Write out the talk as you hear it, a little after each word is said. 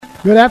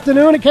Good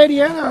afternoon,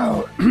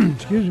 Acadiana.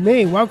 Excuse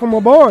me. Welcome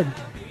aboard.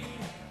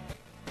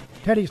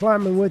 Teddy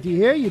Sliman with you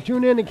here. You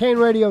tune in to KANE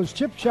Radio's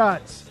Chip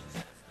Shots,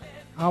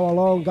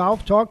 hour-long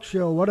golf talk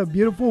show. What a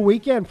beautiful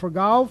weekend for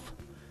golf.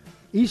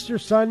 Easter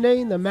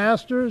Sunday, the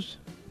Masters.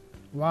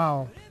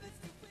 Wow.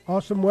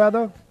 Awesome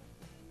weather.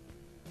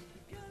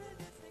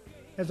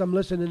 As I'm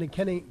listening to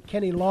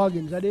Kenny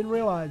Loggins, I didn't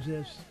realize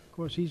this. Of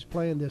course, he's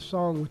playing this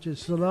song, which is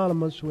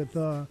synonymous with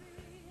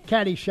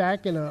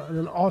Caddyshack and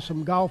an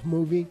awesome golf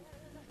movie.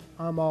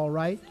 I'm All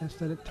Right. That's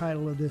the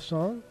title of this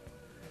song.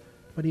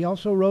 But he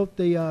also wrote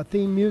the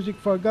theme music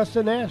for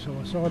Augusta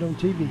National. I saw it on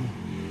TV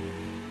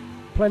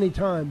plenty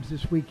times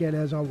this weekend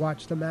as I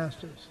watched the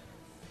Masters.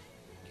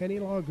 Kenny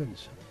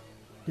Loggins.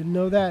 Didn't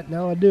know that.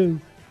 Now I do.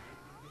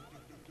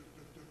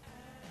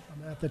 I'm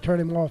going to have to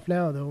turn him off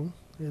now, though,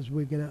 as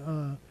we're going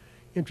to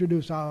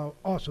introduce our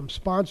awesome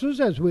sponsors,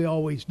 as we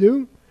always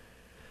do.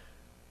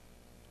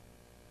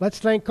 Let's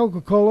thank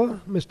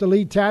Coca-Cola, Mr.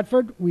 Lee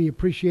Tatford. We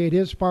appreciate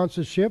his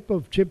sponsorship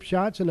of Chip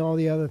Shots and all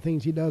the other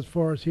things he does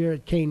for us here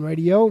at KANE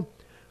Radio,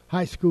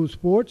 high school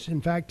sports.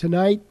 In fact,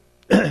 tonight,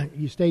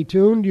 you stay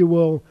tuned. You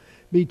will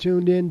be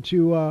tuned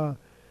into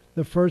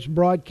the first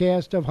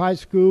broadcast of high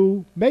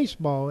school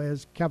baseball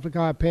as Catholic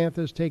High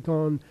Panthers take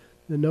on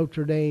the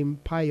Notre Dame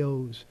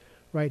Pios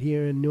right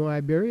here in New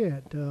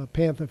Iberia at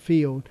Panther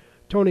Field.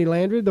 Tony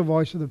Landry, the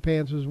voice of the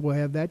Panthers, will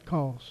have that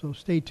call. So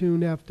stay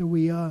tuned after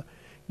we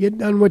get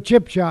done with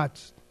Chip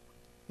Shots.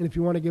 And if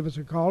you want to give us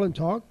a call and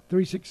talk,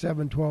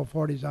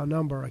 367-1240 is our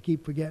number. I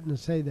keep forgetting to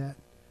say that.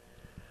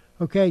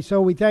 Okay, so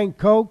we thank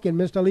Coke and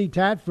Mr. Lee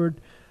Tatford.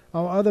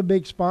 Our other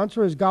big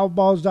sponsor is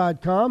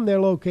golfballs.com.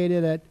 They're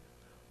located at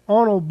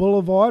Arnold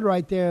Boulevard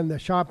right there in the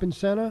shopping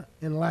center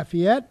in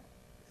Lafayette.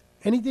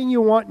 Anything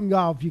you want in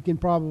golf, you can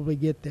probably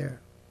get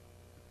there.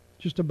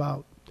 Just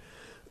about.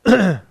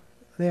 They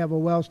have a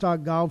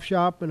well-stocked golf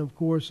shop, and, of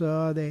course,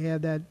 they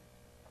have that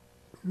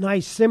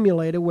nice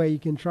simulator where you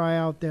can try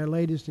out their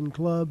latest in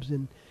clubs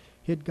and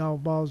hit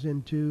golf balls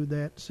into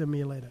that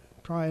simulator.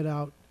 Try it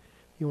out.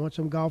 If you want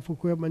some golf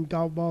equipment,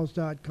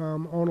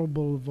 golfballs.com, Arnold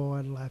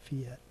Boulevard,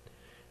 Lafayette.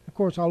 Of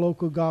course, our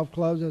local golf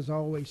clubs, as I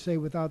always say,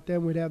 without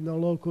them, we'd have no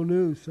local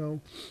news.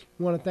 So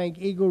I want to thank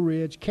Eagle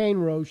Ridge, Cane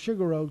Road,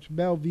 Sugar Oaks,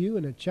 Bellevue,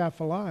 and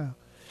Atchafalaya.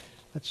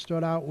 Let's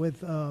start out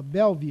with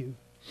Bellevue.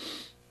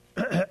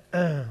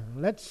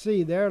 Let's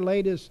see, their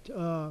latest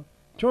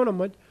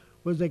tournament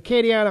was the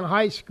Acadiana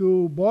High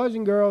School Boys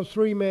and Girls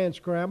Three-Man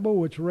Scramble,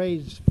 which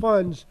raised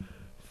funds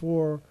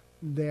for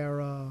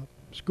their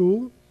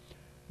school.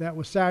 That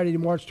was Saturday,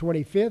 March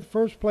 25th.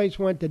 First place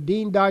went to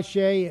Dean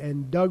Dache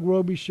and Doug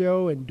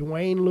Robichaud and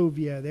Dwayne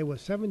Louvier. They were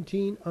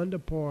 17 under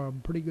par.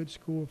 Pretty good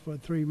score for a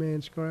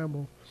three-man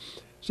scramble.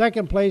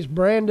 Second place,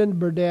 Brandon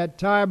Burdett,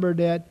 Ty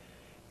Burdett,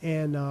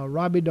 and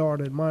Robbie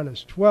Darden,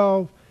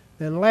 -12.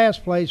 Then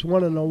last place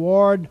won an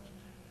award.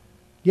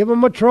 Give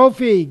him a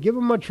trophy. Give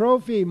him a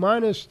trophy.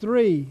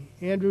 -3.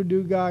 Andrew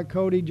Dugas,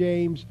 Cody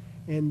James,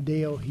 and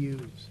Dale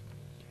Hughes.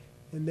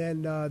 And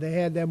then they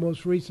had their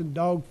most recent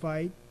dog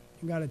fight.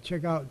 You got to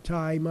check out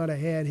Ty. He might have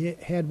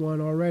had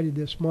one already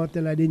this month,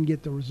 and I didn't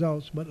get the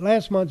results. But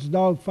last month's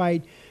dog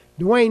fight,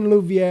 Dwayne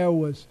Louvier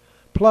was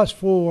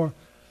 +4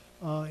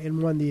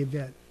 and won the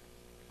event.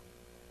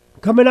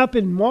 Coming up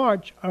in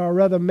March, or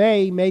rather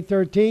May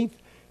 13th,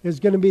 is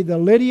going to be the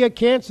Lydia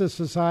Cancer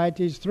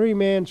Society's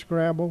three-man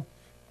scramble.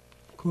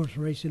 Of course,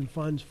 raising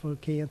funds for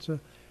cancer.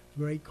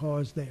 Great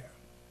cause there.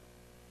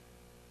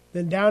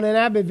 Then down in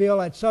Abbeville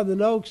at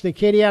Southern Oaks, the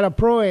Acadiana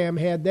Pro-Am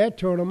had their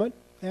tournament.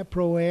 That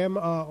Pro-Am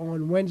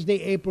on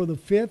Wednesday, April the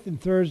 5th, and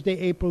Thursday,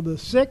 April the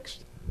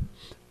 6th.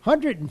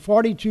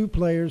 142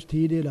 players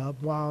teed it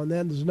up. Wow, and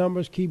then those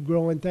numbers keep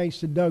growing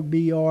thanks to Doug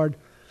Beard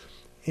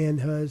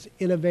and his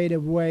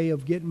innovative way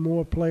of getting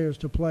more players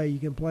to play. You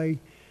can play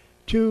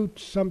 2,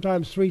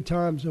 sometimes 3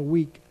 times a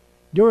week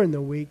during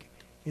the week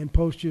and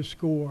post your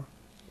score.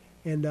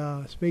 And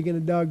speaking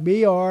of Doug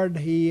Beard,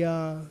 he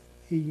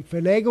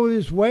finagled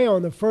his way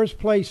on the first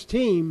place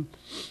team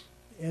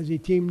as he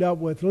teamed up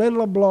with Lynn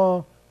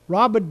LeBlanc,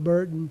 Robert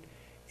Burton,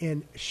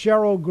 and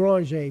Cheryl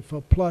Granger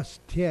for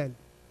 +10.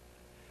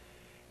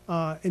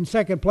 In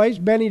second place,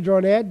 Benny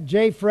Dronette,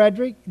 Jay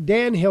Frederick,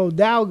 Dan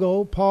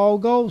Hidalgo, Paul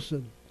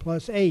Golson,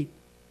 +8.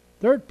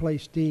 Third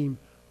place team,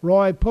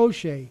 Roy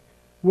Poche,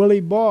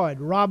 Willie Boyd,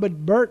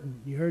 Robert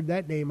Burton. You heard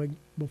that name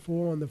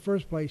before on the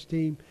first place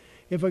team.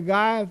 If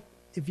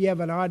you have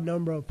an odd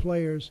number of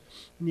players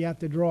and you have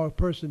to draw a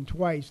person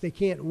twice, they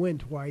can't win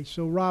twice.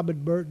 So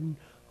Robert Burton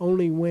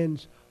only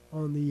wins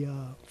on the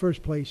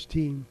first place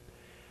team.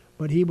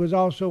 But he was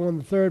also on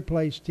the third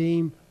place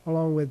team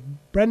along with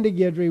Brenda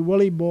Guidry,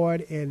 Willie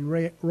Boyd, and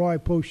Roy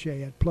Poche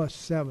at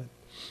 +7.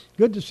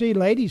 Good to see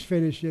ladies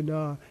finishing.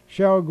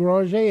 Cheryl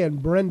Granger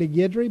and Brenda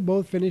Guidry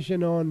both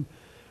finishing on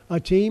a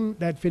team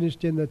that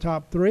finished in the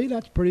top 3.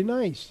 That's pretty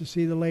nice to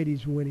see the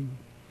ladies winning.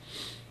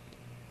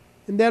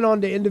 And then on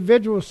the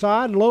individual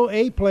side, low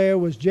A player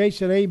was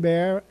Jason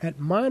Hebert at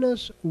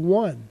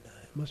 -1.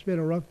 It must have been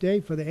a rough day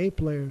for the A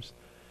players.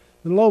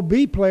 The low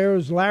B player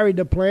is Larry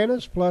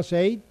Duplantis,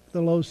 +8.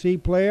 the low C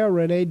player,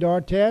 Rene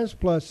D'Artes,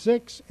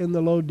 +6, and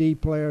the low D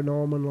player,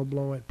 Norman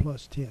LeBlanc, at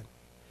 +10.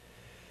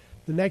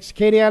 The next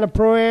Acadiana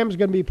Pro-Am is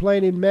going to be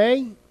played in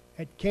May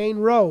at KANE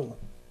Row.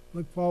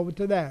 Look forward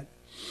to that.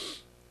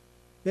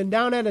 Then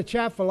down at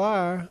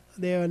Atchafalaya,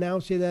 they're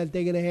announcing that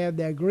they're going to have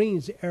their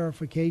greens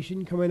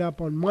aerification coming up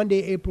on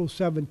Monday, April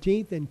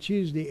 17th, and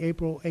Tuesday,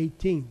 April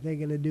 18th. They're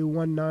going to do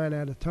 1 9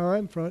 at a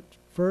time, front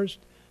first,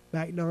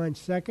 back 9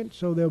 second.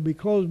 So they'll be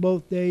closed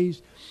both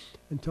days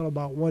until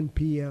about 1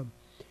 p.m.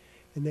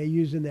 And they're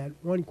using that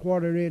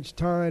 1/4 inch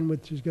tine,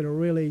 which is going to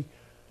really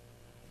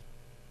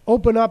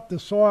open up the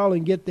soil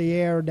and get the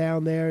air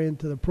down there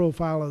into the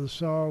profile of the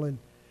soil. And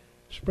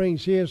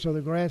spring's here, so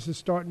the grass is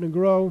starting to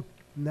grow,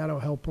 and that'll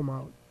help them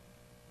out.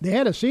 They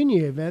had a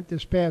senior event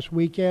this past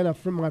weekend.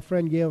 My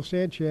friend Gail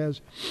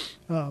Sanchez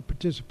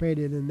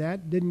participated in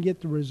that. Didn't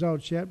get the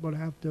results yet, but I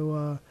have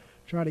to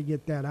try to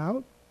get that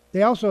out.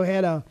 They also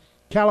had a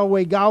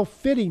Callaway Golf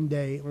Fitting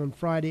Day on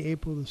Friday,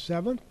 April the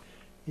 7th.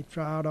 They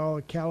try out all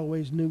of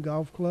Callaway's new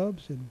golf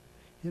clubs and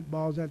hit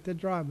balls at the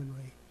driving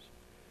range.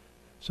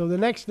 So the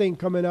next thing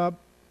coming up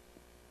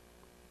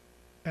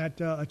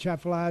at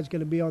Atchafalaya is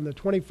going to be on the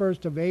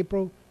 21st of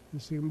April.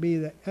 It's going to be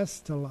the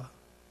Estela.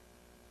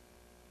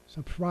 It's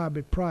a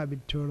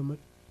private tournament.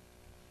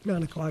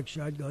 9 o'clock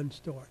shotgun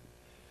start.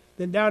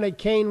 Then down at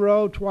KANE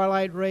Row,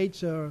 twilight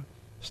rates are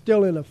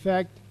still in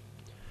effect.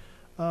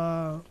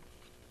 Want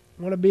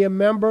to be a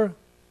member?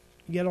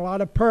 You get a lot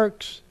of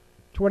perks.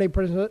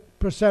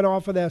 20%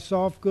 off of their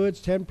soft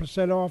goods,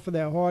 10% off of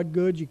their hard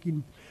goods. You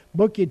can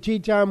book your tee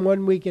time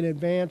 1 week in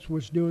advance,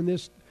 which during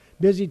this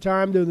busy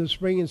time during the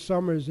spring and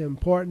summer is an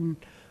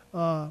important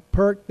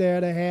perk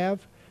there to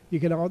have.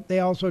 They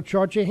also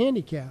charge you a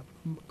handicap,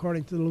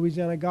 according to the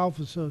Louisiana Golf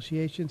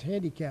Association's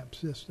handicap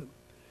system.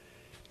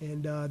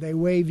 And they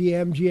waive the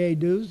MGA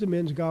dues, the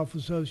Men's Golf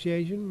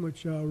Association,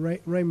 which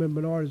Raymond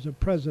Bernard is the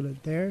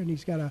president there, and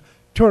he's got a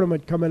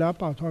tournament coming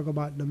up I'll talk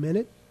about in a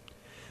minute.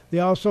 They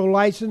also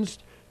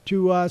licensed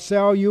to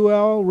sell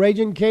UL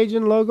Raging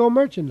Cajun logo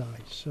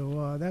merchandise,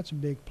 so that's a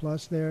big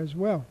plus there as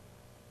well.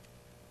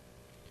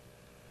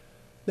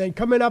 Then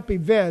coming up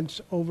events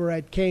over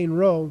at KANE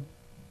Row,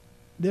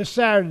 this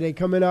Saturday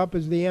coming up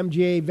is the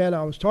MGA event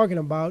I was talking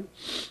about.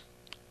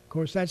 Of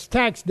course, that's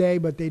tax day,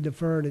 but they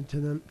deferred it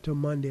to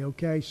Monday,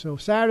 okay? So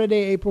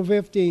Saturday, April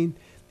 15th,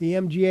 the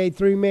MGA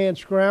 3-man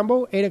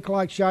scramble, 8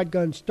 o'clock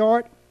shotgun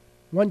start,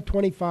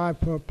 $125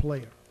 per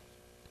player.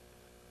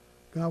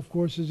 Golf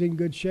course is in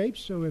good shape,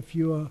 so if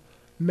you're a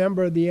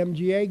member of the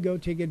MGA, go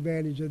take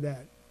advantage of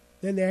that.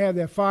 Then they have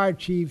their fire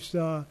chiefs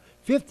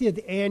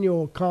 50th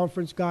annual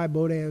conference. Guy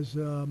Baudet is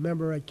a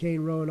member at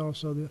KANE Row and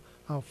also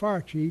our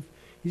fire chief.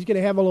 He's going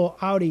to have a little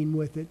outing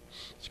with it.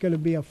 It's going to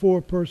be a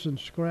 4-person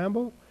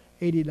scramble,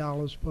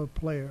 $80 per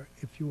player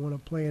if you want to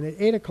play in at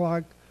 8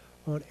 o'clock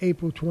on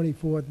April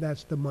 24th.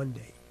 That's the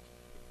Monday.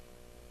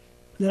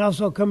 Then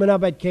also coming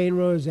up at KANE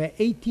Row is their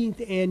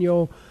 18th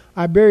annual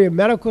Iberia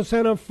Medical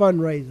Center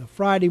fundraiser,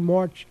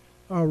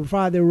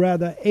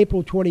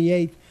 April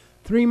 28th,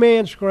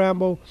 3-man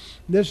scramble.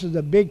 This is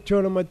a big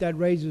tournament that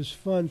raises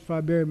funds for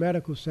Iberia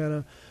Medical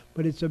Center,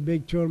 but it's a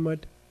big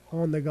tournament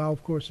on the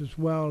golf course as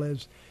well,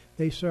 as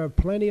they serve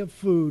plenty of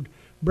food.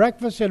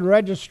 Breakfast and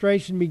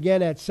registration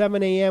begin at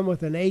 7 a.m.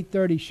 with an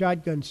 8:30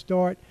 shotgun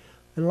start.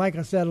 And like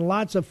I said,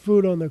 lots of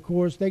food on the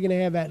course. They're going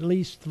to have at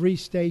least 3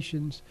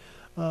 stations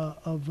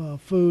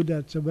of food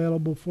that's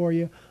available for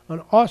you.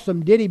 An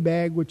awesome ditty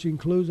bag, which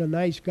includes a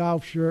nice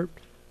golf shirt,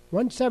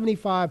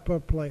 $175 per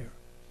player.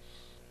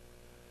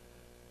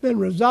 Then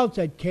results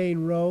at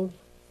KANE Row.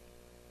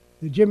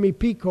 The Jimmy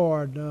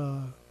Picard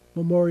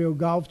Memorial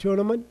Golf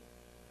Tournament.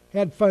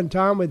 Had fun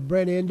time with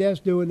Brent Indes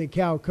doing the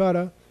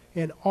Calcutta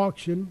and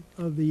auction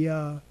of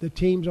the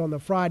teams on the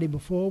Friday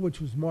before,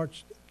 which was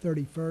March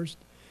 31st.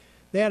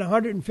 They had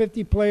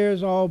 150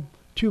 players, all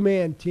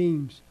 2-man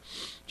teams.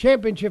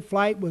 Championship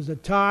flight was a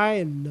tie,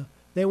 and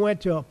they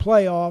went to a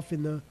playoff,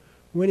 and the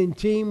winning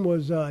team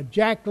was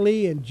Jack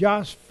Lee and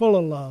Josh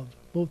Fullalove.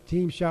 Both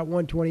teams shot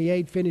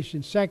 128. Finished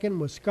in second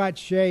was Scott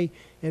Shea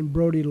and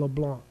Brody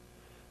LeBlanc.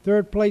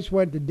 Third place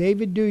went to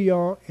David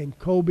Douillon and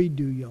Kobe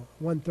Douillon,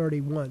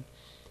 131.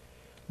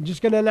 I'm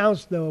just going to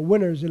announce the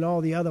winners in all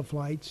the other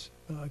flights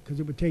because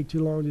it would take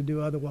too long to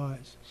do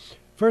otherwise.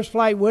 First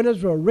flight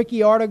winners were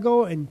Ricky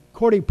Artigo and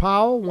Cordy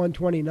Powell,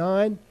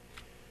 129.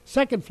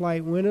 Second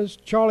flight winners,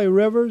 Charlie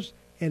Rivers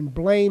and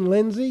Blaine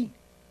Lindsay,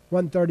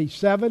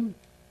 137.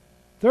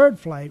 Third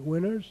flight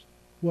winners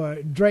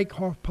were Drake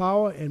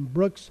Hoffpower and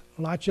Brooks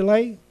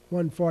Lachele,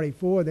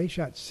 144. They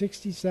shot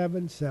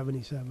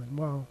 67-77.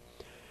 Wow.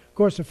 Of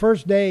course, the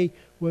first day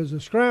was a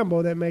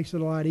scramble. That makes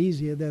it a lot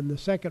easier. Then the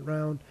second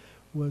round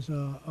was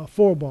a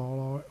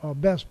 4-ball or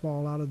best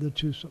ball out of the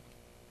twosome.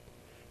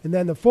 And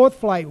then the fourth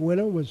flight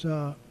winner was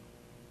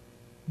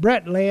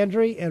Brett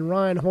Landry and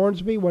Ryan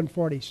Hornsby,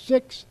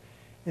 146.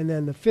 And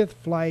then the fifth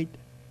flight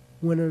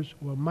winners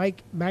were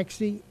Mike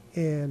Maxey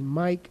and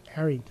Mike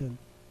Harrington,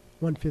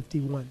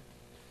 151.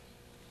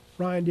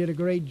 Ryan did a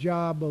great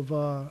job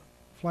of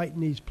flighting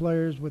these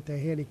players with their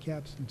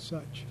handicaps and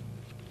such.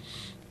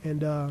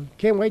 And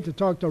can't wait to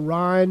talk to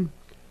Ryan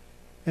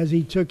as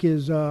he took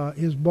his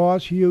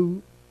boss,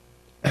 Hugh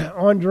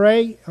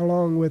Andre,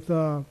 along with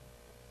a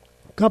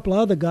couple of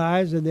other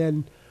guys, and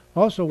then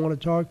also want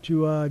to talk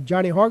to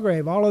Johnny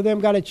Hargrave. All of them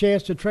got a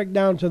chance to trek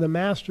down to the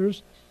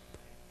Masters.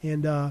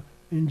 And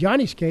in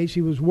Johnny's case,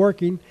 he was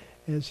working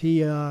as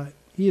he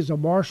is a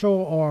marshal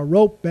or a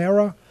rope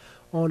bearer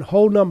on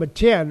hole number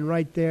 10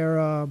 right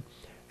there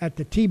at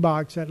the tee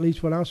box, at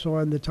least when I saw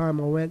him the time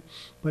I went.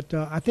 But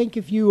I think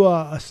if you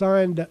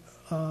assigned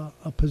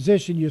a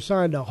position, you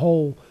assigned a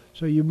hole.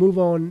 So you move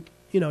on,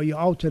 you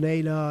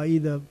alternate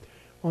either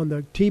on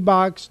the tee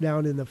box,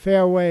 down in the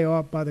fairway, or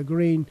up by the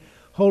green,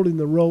 holding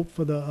the rope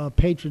for the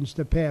patrons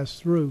to pass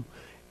through.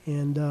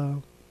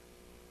 And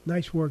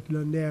nice work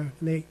done there.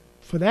 And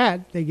for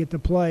that, they get to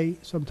play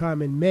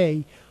sometime in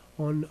May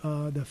on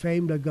the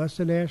famed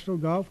Augusta National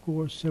Golf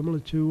Course, similar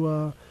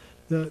to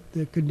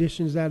the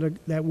conditions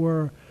that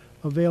were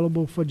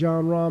available for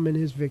John Rahm in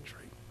his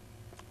victory.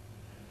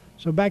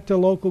 So back to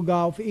local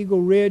golf.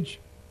 Eagle Ridge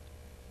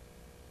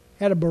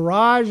had a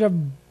barrage of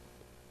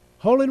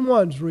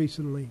hole-in-ones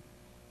recently.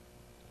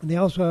 And they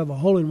also have a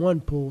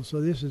hole-in-one pool,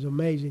 so this is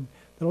amazing.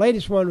 The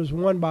latest one was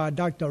won by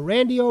Dr.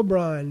 Randy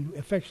O'Brien,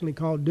 affectionately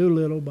called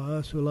Doolittle by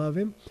us who love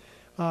him.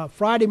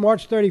 Friday,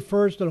 March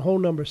 31st on hole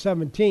number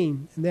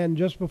 17. And then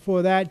just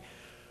before that,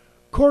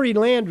 Corey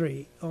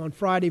Landry on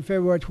Friday,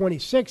 February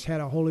 26th had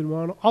a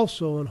hole-in-one,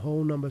 also on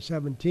hole number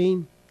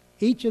 17.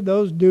 Each of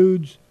those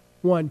dudes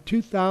won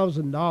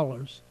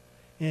 $2,000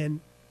 and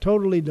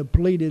totally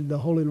depleted the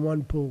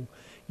hole-in-one pool.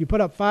 You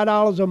put up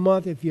 $5 a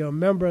month if you're a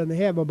member, and they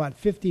have about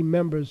 50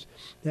 members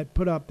that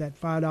put up that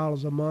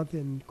 $5 a month.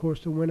 And, of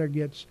course, the winner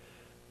gets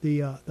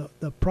the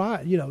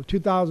prize.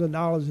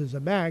 $2,000 is the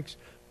max.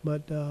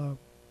 But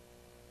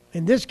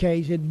in this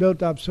case, it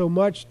built up so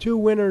much. Two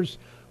winners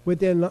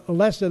within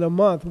less than a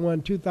month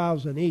won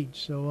 $2,000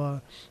 each.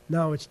 So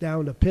now it's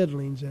down to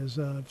piddlings. As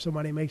if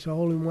somebody makes a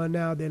hole-in-one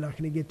now, they're not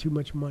going to get too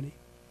much money.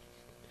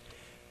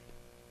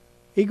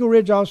 Eagle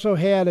Ridge also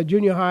had a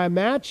junior high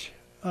match.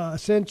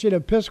 Ascension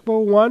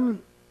Episcopal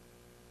won.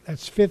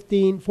 That's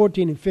 14 and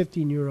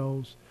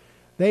 15-year-olds.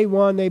 They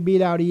won. They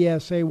beat out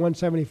ESA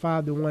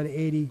 175 to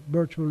 180.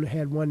 Bergeron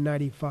had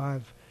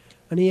 195.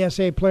 An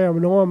ESA player,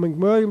 Norman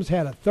McWilliams,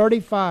 had a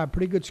 35.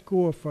 Pretty good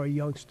score for a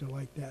youngster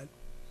like that.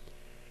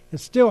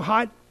 It's still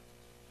hot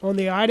on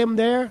the item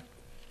there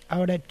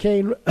out at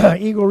KANE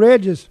Eagle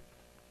Ridge is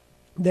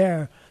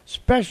their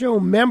special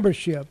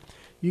membership.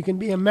 You can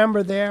be a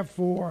member there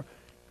for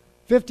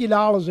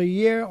 $50 a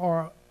year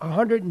or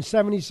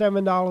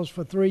 $177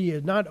 for 3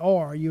 years. Not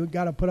or. You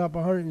got to put up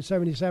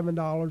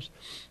 $177,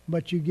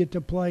 but you get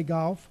to play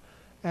golf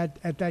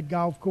at that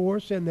golf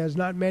course, and there's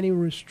not many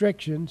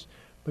restrictions,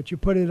 but you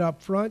put it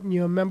up front, and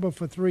you're a member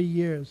for 3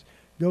 years.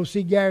 Go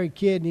see Gary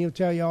Kidd, and he'll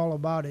tell you all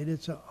about it.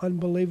 It's an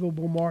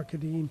unbelievable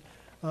marketing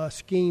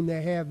scheme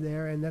they have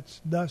there, and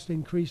that's thus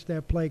increased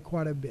their play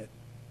quite a bit.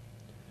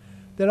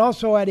 Then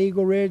also at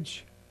Eagle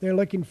Ridge, they're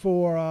looking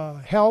for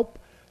help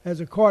as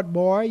a cart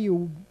boy.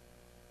 You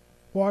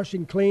wash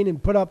and clean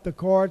and put up the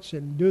carts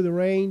and do the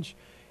range.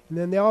 And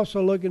then they're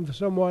also looking for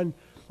someone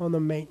on the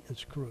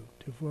maintenance crew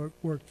to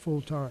work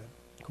full-time.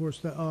 Of course,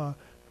 the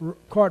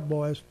cart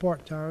boy is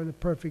part-time, a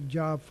perfect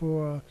job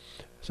for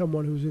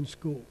someone who's in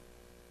school.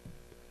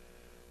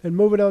 And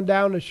moving on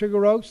down to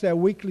Sugar Oaks, their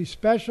weekly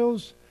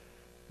specials,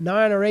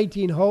 9 or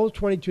 18 holes,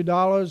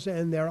 $22,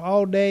 and their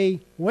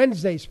all-day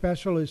Wednesday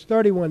special is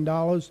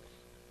 $31.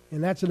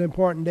 And that's an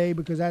important day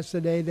because that's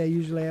the day they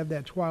usually have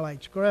that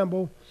Twilight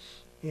Scramble.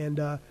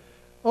 And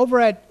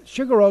over at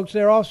Sugar Oaks,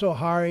 they're also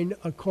hiring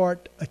a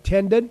cart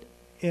attendant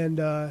and,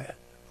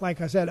 like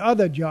I said,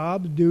 other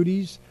jobs,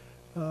 duties,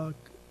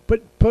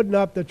 putting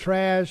up the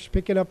trash,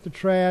 picking up the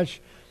trash,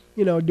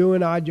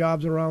 doing odd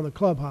jobs around the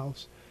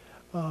clubhouse.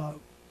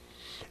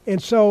 And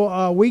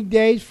so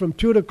weekdays from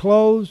 2 to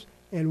close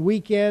and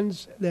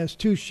weekends, there's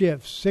 2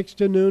 shifts, 6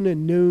 to noon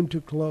and noon to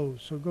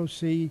close. So go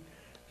see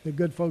the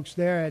good folks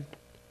there at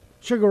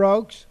Sugar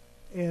Oaks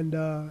and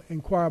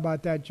inquire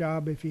about that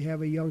job if you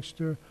have a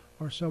youngster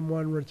or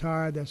someone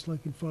retired that's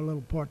looking for a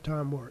little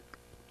part-time work.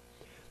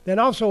 Then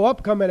also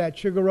upcoming at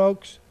Sugar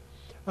Oaks,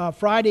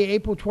 Friday,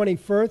 April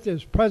 21st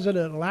is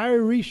President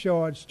Larry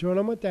Richard's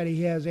tournament that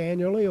he has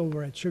annually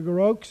over at Sugar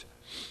Oaks.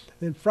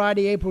 Then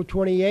Friday, April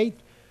 28th,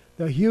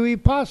 the Huey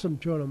Possum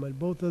tournament.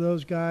 Both of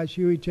those guys,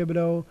 Huey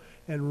Thibodeau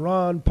and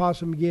Ron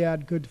Possum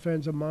Giad, good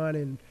friends of mine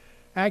and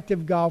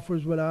active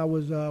golfers when I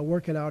was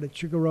working out at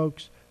Sugar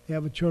Oaks. They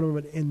have a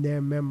tournament in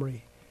their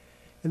memory.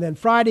 And then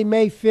Friday,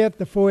 May 5th,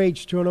 the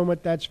 4-H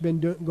tournament. That's been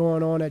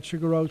going on at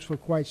Sugar Oaks for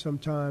quite some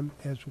time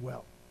as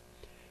well.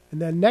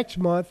 And then next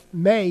month,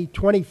 May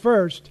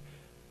 21st,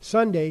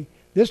 Sunday,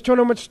 this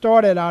tournament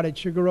started out at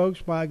Sugar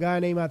Oaks by a guy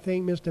named, I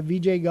think, Mr.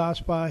 Vijay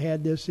Gaspar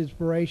had this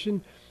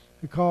inspiration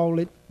to call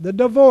it the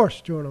Divorce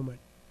Tournament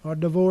or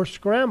Divorce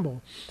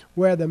Scramble,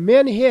 where the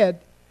men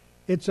hit.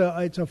 It's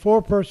a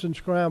 4-person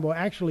scramble,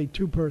 actually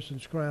 2-person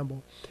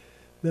scramble.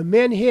 The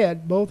men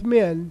hit, both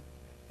men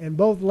and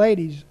both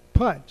ladies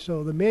putt.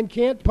 So the men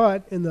can't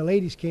putt and the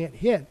ladies can't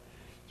hit.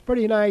 It's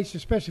pretty nice,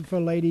 especially for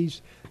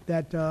ladies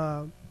that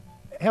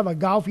have a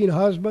golfing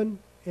husband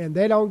and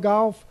they don't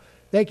golf.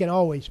 They can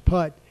always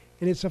putt.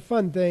 And it's a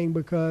fun thing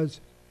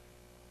because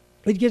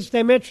it gets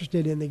them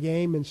interested in the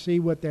game and see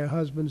what their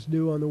husbands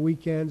do on the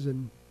weekends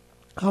and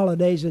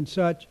holidays and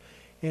such.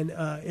 And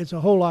it's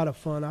a whole lot of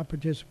fun. I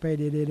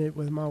participated in it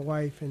with my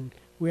wife, and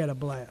we had a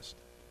blast.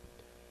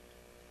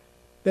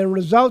 Then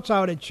results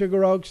out at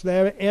Sugar Oaks.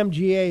 The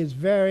MGA is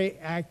very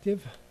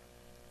active.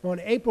 On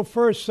April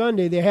 1st,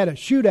 Sunday, they had a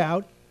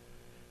shootout.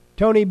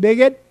 Tony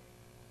Biggett,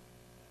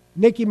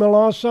 Nicky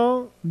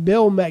Melanson,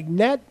 Bill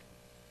McNett.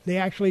 They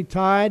actually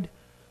tied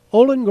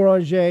Olin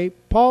Granger,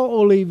 Paul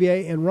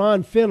Olivier, and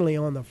Ron Finley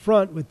on the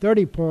front with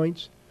 30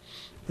 points.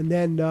 And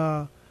then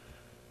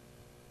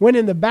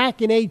winning the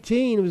back in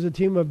 18 was a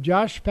team of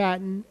Josh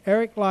Patton,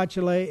 Eric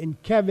Lachelet,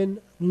 and Kevin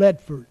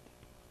Ledford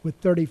with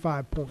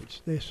 35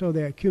 points.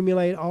 They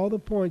accumulate all the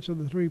points of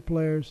the three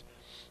players,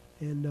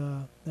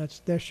 and that's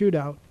their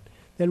shootout.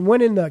 Then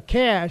winning the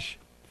cash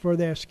for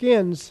their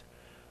skins,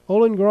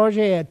 Olin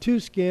Granger had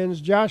 2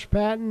 skins, Josh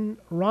Patton,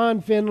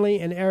 Ron Finley,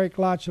 and Eric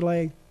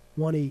Lachelet,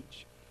 1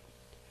 each.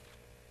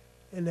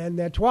 And then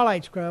their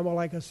Twilight Scramble,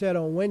 like I said,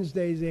 on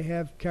Wednesdays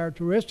they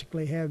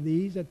characteristically have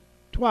these at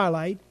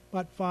twilight,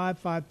 about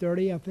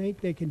 5:30, I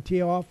think. They can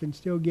tee off and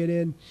still get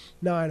in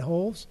 9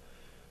 holes.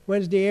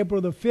 Wednesday, April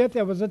the 5th,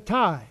 there was a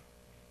tie.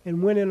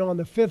 And winning on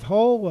the 5th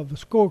hole of the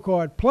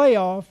scorecard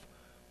playoff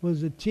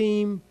was a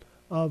team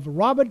of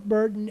Robert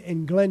Burton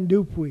and Glenn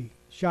Dupuy.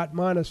 Shot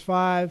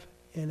 -5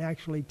 and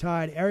actually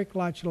tied Eric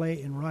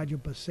Lachelet and Roger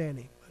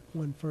Bassani, but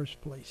won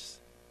first place.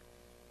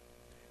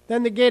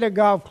 Then the Gator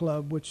Golf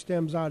Club, which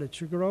stems out at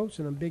Sugar Oaks,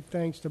 and a big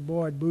thanks to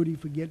Boyd Booty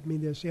for getting me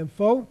this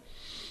info.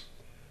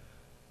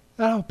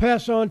 I'll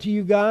pass on to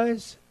you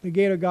guys. The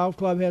Gator Golf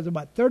Club has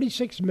about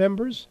 36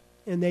 members,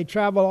 and they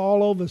travel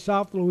all over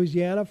South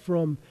Louisiana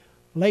from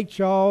Lake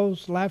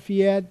Charles,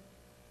 Lafayette,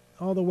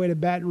 all the way to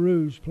Baton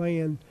Rouge,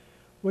 playing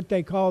what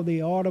they call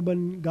the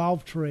Audubon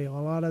Golf Trail.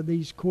 A lot of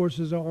these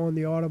courses are on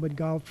the Audubon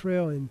Golf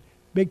Trail and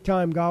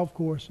big-time golf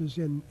courses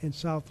in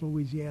South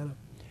Louisiana.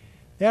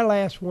 Their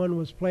last one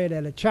was played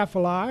at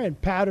Atchafalaya in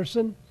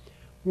Patterson.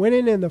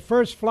 Winning in the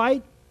first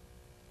flight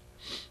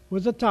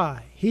was a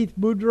tie. Heath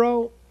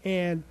Boudreau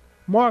and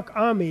Mark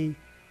Ami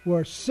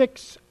were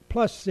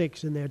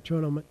 6+6 in their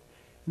tournament.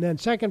 And then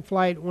second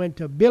flight went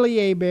to Billy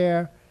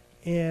Hebert,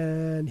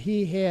 and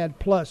he had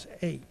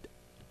 +8.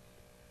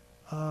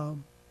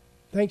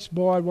 Thanks,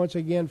 Boyd, once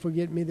again for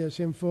getting me this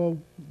info.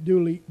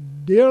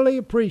 Dearly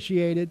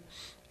appreciated,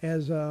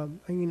 as I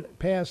can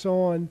pass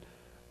on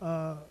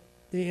the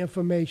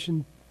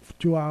information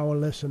to our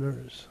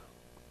listeners.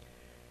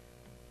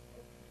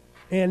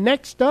 And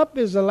next up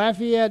is the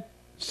Lafayette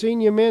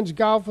Senior Men's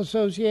Golf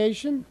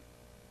Association.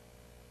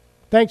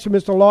 Thanks to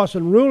Mr.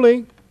 Lawson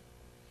Ruley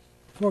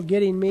for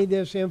getting me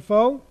this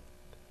info.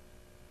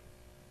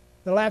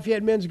 The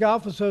Lafayette Men's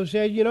Golf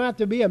Association, you don't have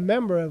to be a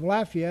member of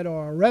Lafayette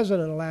or a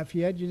resident of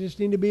Lafayette. You just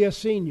need to be a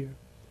senior.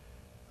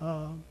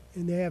 And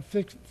they have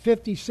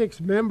 56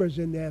 members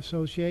in their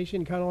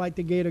association, kind of like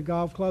the Gator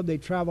Golf Club. They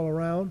travel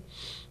around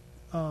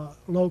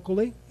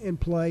locally and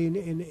play in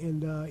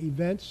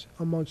events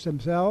amongst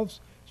themselves.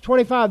 It's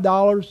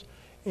 $25,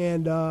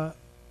 and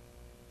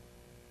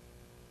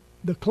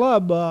the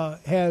club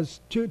has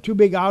two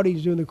big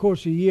outings during the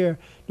course of the year.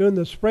 During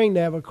the spring,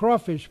 they have a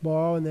crawfish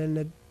ball, and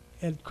then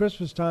at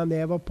Christmas time, they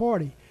have a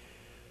party.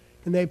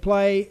 And they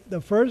play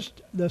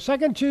the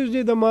second Tuesday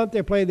of the month,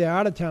 they play their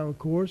out-of-town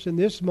course, and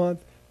this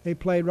month, they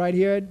played right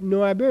here at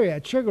New Iberia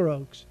at Sugar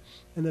Oaks.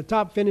 And the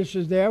top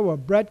finishers there were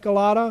Brett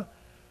Galata,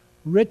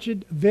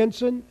 Richard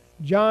Vinson,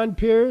 John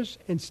Pierce,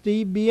 and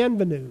Steve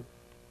Bienvenu.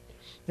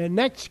 Their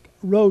next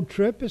road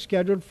trip is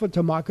scheduled for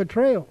Tamaka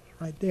Trail,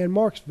 right there in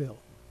Marksville,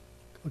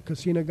 a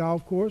casino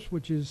golf course,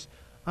 which is,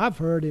 I've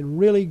heard, in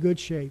really good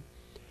shape.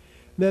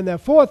 Then their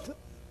fourth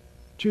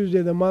Tuesday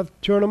of the month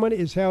tournament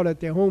is held at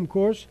their home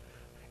course,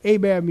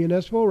 Hebert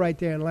Municipal, right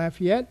there in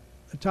Lafayette.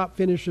 The top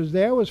finishers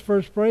there was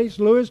first place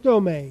Louis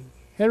Domingue,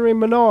 Henry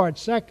Menard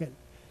second,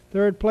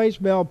 third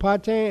place Mel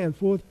Patin, and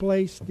fourth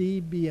place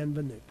Steve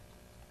Bienvenu.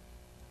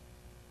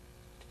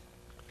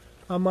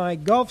 On my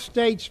Gulf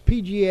States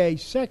PGA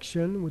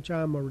section, which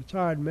I'm a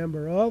retired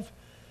member of,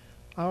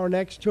 our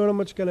next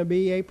tournament's going to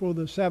be April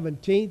the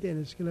 17th,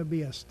 and it's going to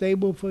be a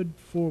Stableford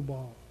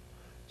 4-ball.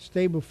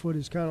 Stableford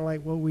is kind of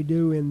like what we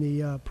do in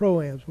the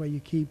Pro-Ams, where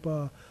you keep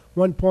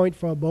 1 point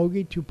for a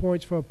bogey, 2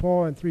 points for a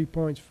par, and 3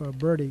 points for a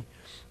birdie.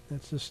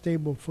 That's the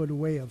Stableford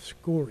way of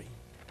scoring.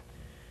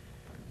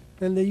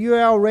 Then the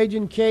UL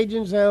Raging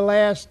Cajuns, their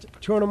last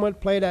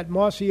tournament played at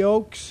Mossy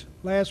Oaks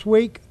last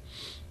week.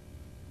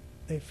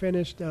 They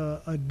finished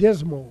a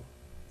dismal,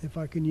 if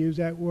I can use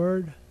that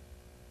word,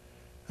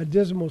 a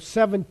dismal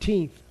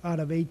 17th out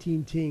of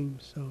 18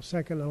 teams, so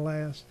second to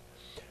last.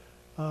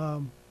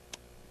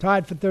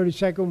 Tied for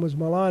 32nd was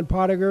Milan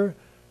Pottinger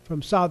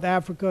from South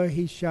Africa.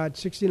 He shot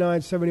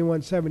 69,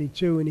 71,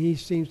 72, and he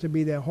seems to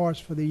be their horse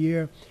for the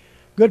year.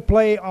 Good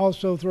play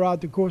also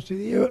throughout the course of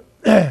the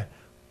year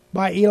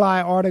by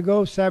Eli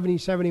Artigo, 70,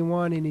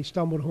 71, and he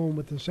stumbled home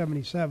with the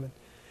 77.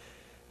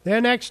 Their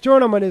next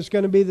tournament is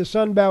going to be the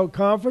Sun Belt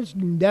Conference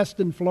in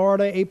Destin,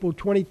 Florida, April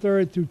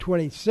 23rd through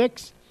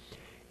 26th.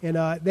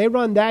 And they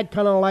run that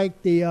kind of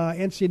like the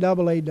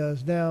NCAA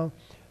does now.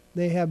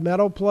 They have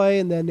medal play,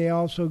 and then they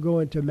also go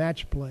into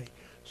match play.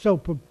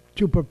 So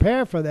to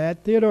prepare for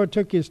that, Theodore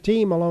took his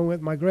team, along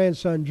with my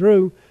grandson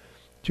Drew,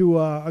 to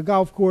a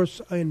golf course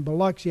in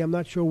Biloxi. I'm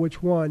not sure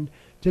which one.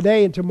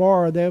 Today and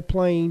tomorrow they're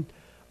playing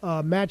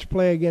match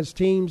play against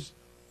teams,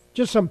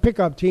 just some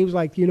pickup teams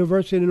like the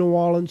University of New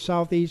Orleans,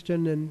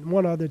 Southeastern, and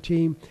one other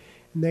team.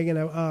 And they're going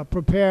to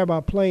prepare by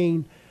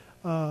playing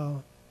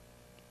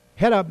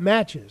head-up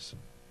matches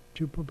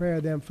to prepare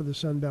them for the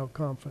Sun Belt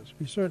Conference.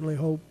 We certainly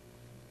hope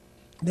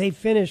they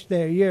finish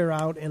their year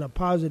out in a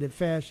positive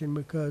fashion,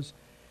 because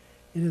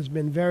it has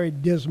been very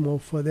dismal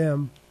for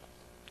them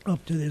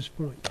up to this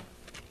point.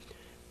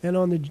 And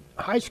on the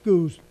high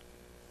school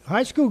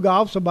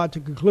golf's about to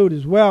conclude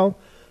as well.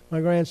 My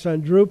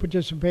grandson Drew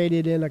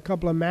participated in a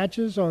couple of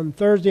matches on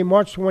Thursday,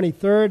 March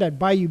 23rd at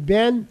Bayou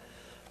Bend.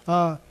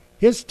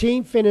 His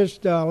team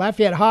finished,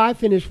 Lafayette High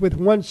finished with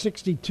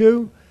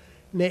 162,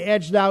 and they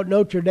edged out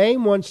Notre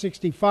Dame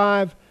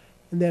 165,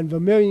 and then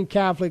Vermilion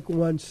Catholic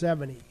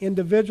 170.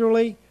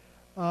 Individually,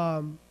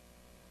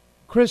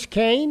 Chris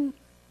KANE,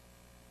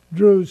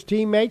 Drew's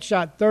teammate,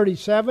 shot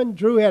 37.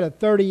 Drew had a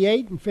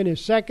 38 and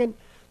finished second.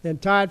 Then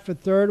tied for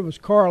third was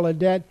Carl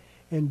Adet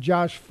and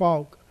Josh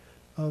Falk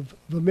of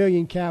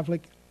Vermilion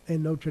Catholic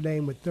and Notre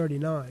Dame with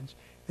 39s.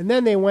 And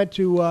then they went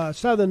to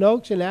Southern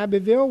Oaks in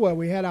Abbeville, where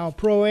we had our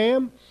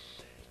Pro-Am,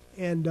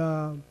 and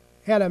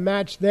had a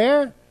match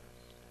there.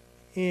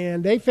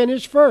 And they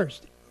finished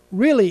first,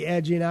 really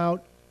edging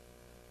out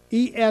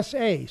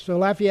ESA. So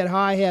Lafayette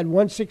High had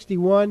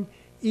 161,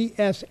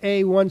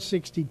 ESA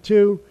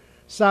 162,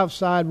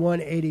 Southside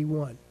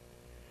 181.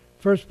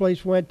 First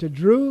place went to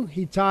Drew.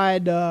 He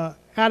tied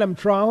Adam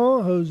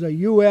Trahan, who's a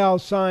UL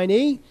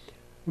signee.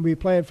 Will be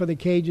playing for the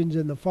Cajuns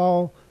in the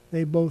fall.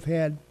 They both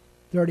had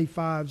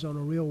 35s on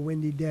a real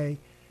windy day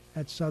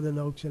at Southern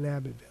Oaks in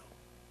Abbeville.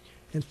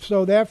 And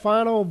so their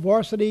final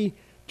varsity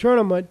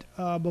tournament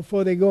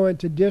before they go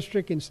into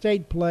district and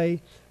state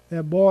play,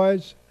 their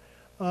boys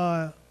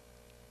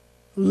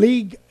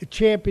league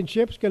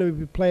championship is going to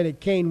be played at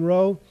Kane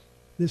Row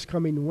this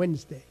coming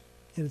Wednesday.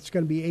 And it's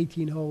going to be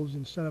 18 holes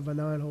instead of a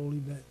 9-hole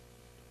event.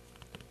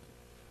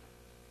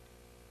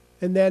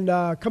 And then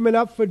coming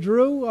up for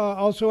Drew,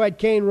 also at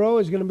Kane Row,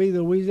 is going to be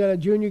the Louisiana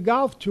Junior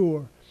Golf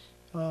Tour.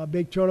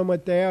 Big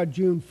tournament there,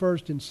 June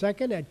 1st and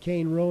 2nd at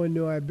Kane Row in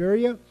New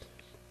Iberia.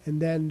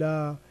 And then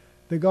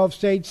the Gulf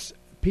States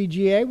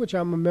PGA, which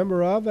I'm a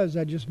member of, as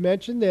I just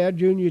mentioned, their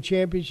junior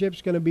championship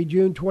is going to be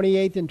June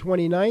 28th and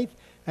 29th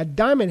at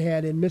Diamond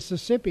Head in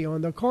Mississippi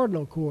on the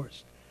Cardinal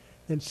course.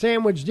 And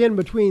sandwiched in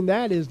between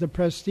that is the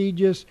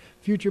prestigious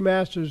Future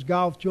Masters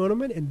Golf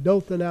Tournament in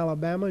Dothan,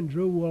 Alabama, and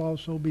Drew will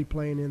also be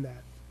playing in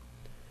that.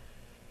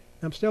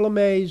 I'm still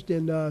amazed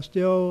and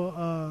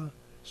still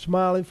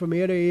smiling from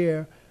ear to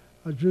ear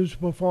at Drew's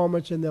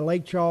performance in the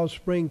Lake Charles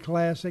Spring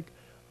Classic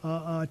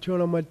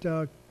tournament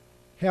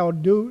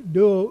held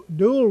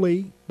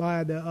dually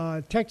by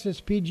the Texas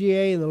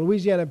PGA and the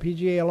Louisiana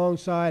PGA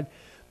alongside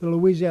the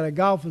Louisiana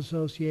Golf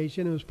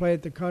Association. It was played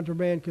at the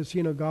Contraband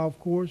Casino Golf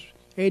Course.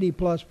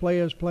 80-plus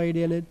players played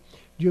in it,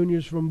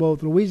 juniors from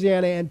both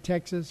Louisiana and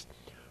Texas.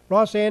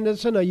 Ross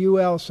Anderson, a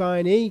UL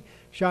signee,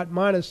 shot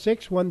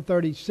 -6,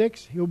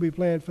 136. He'll be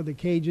playing for the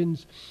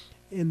Cajuns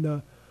in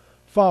the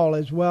fall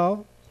as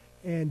well.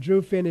 And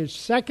Drew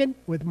finished second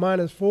with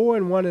 -4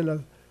 and won in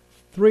a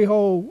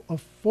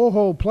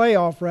four-hole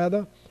playoff,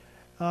 rather.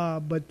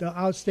 But the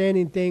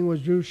outstanding thing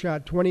was Drew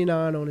shot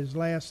 29 on his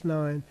last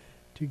 9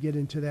 to get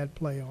into that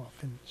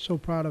playoff. And so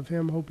proud of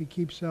him. Hope he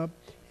keeps up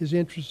his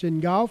interest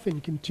in golf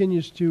and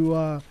continues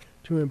to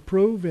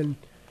improve. And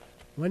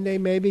one day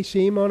maybe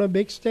see him on a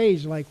big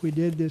stage like we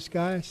did this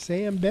guy,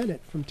 Sam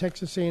Bennett from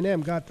Texas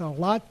A&M. Got a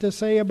lot to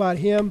say about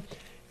him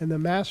and the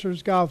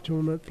Masters Golf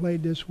Tournament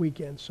played this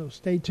weekend. So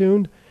stay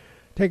tuned.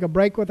 Take a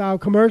break with our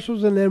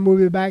commercials, and then we'll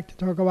be back to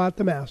talk about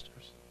the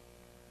Masters.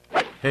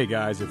 Hey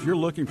guys, if you're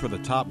looking for the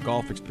top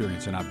golf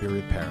experience in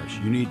Iberia Parish,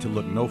 you need to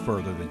look no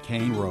further than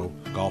Kane Row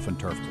Golf and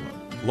Turf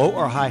Club. Low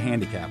or high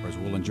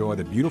handicappers will enjoy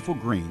the beautiful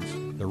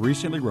greens, the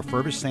recently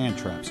refurbished sand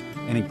traps,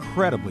 and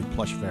incredibly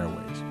plush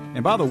fairways.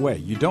 And by the way,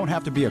 you don't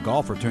have to be a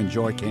golfer to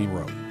enjoy Kane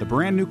Row. The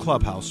brand new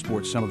clubhouse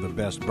sports some of the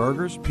best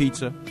burgers,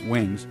 pizza,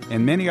 wings,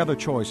 and many other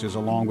choices,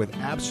 along with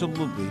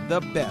absolutely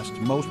the best,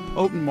 most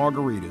potent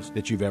margaritas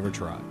that you've ever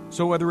tried.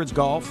 So whether it's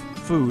golf,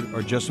 food,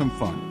 or just some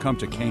fun, come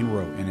to Kane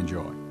Row and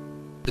enjoy.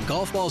 The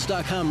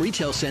GolfBalls.com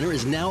retail center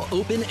is now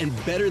open and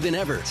better than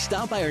ever.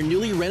 Stop by our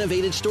newly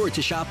renovated store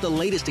to shop the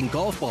latest in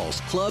golf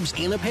balls, clubs,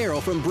 and apparel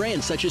from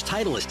brands such as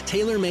Titleist,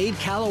 TaylorMade,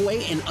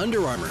 Callaway, and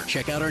Under Armour.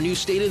 Check out our new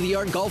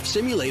state-of-the-art golf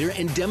simulator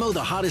and demo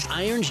the hottest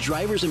irons,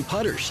 drivers, and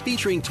putters.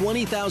 Featuring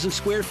 20,000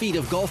 square feet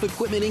of golf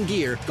equipment and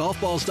gear,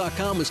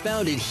 GolfBalls.com was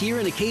founded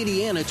here in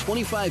Acadiana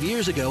 25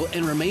 years ago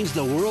and remains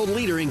the world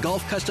leader in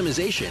golf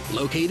customization.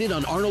 Located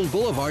on Arnold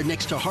Boulevard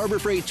next to Harbor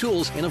Freight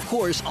Tools and, of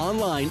course,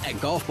 online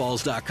at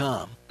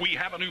GolfBalls.com. We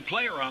have a new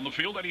player on the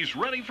field, and he's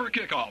ready for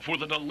kickoff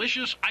with a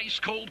delicious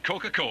ice-cold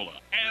Coca-Cola.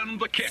 And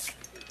the kick.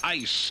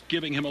 Ice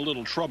giving him a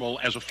little trouble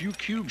as a few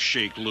cubes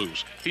shake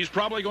loose. He's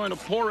probably going to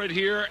pour it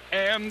here,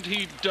 and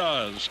he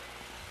does.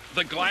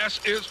 The glass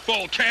is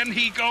full. Can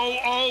he go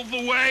all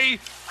the way?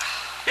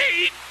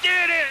 He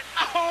did it!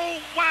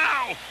 Oh,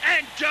 wow!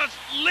 And just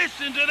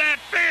listen to that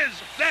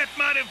fizz! That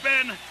might have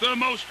been the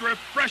most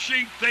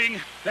refreshing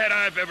thing that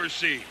I've ever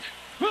seen.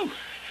 Whew.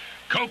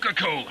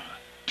 Coca-Cola.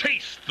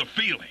 Taste the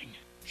feeling.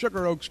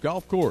 Sugar Oaks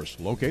Golf Course,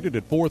 located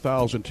at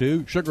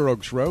 4002 Sugar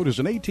Oaks Road, is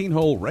an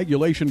 18-hole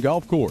regulation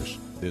golf course.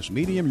 This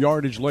medium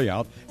yardage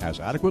layout has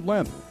adequate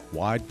length,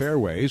 wide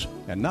fairways,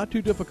 and not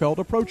too difficult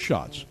approach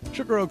shots.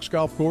 Sugar Oaks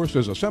Golf Course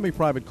is a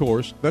semi-private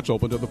course that's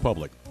open to the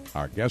public.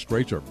 Our guest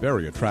rates are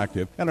very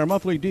attractive, and our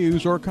monthly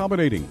dues are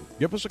accommodating.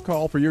 Give us a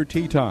call for your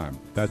tee time.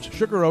 That's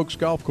Sugar Oaks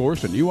Golf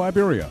Course in New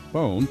Iberia.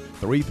 Phone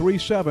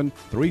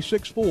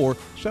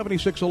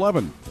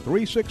 337-364-7611.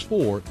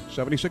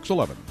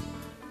 364-7611.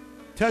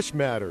 Tesh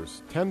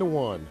Matters, 10 to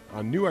 1,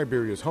 on New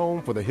Iberia's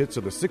home for the hits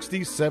of the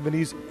 60s,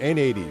 70s, and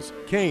 80s.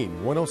 KANE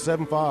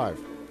 107.5.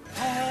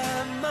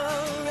 I'm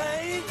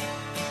alright,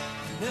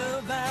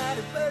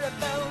 nobody but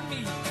about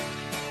me.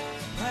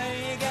 Why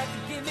you got to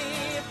give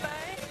me a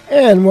fight?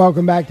 And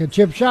welcome back to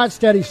Chip Shot.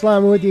 Steady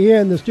Sliman with you here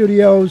in the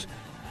studios.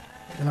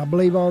 And I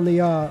believe on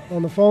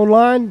the phone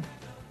line,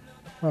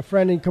 my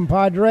friend and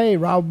compadre,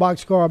 Ralph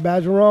Boxcar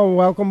Bergeron.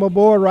 Welcome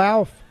aboard,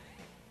 Ralph.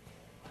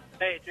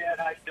 Hey, Chad,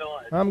 how you doing?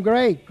 I'm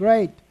great.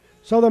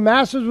 So the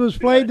Masters was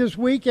played this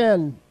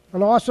weekend.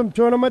 An awesome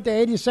tournament, the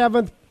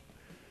 87th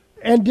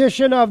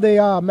edition of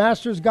the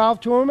Masters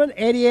Golf Tournament.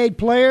 88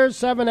 players,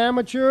 7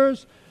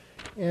 amateurs.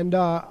 And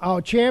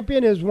our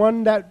champion is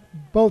one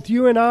that both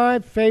you and I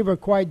favor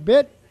quite a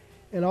bit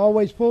and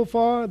always pull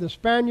for, the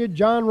Spaniard,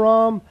 Jon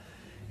Rahm.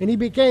 And he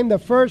became the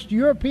first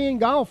European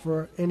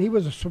golfer, and he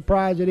was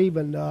surprised at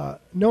even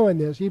knowing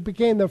this. He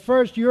became the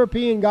first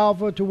European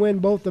golfer to win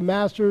both the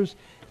Masters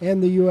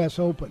and the U.S.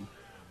 Open.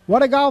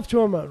 What a golf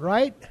tournament,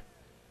 right?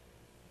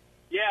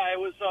 Yeah, it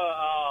was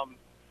a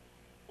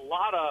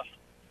lot of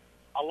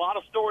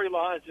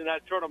storylines in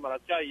that tournament. I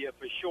tell you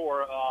for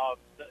sure.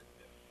 The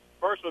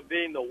first one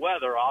being the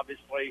weather,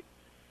 obviously,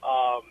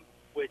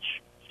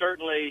 which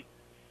certainly,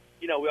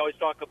 we always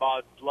talk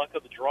about luck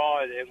of the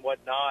draw and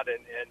whatnot,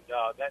 and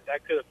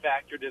that could have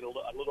factored in a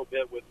little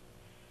bit with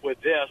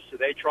this. So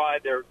they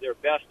tried their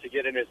best to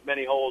get in as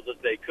many holes as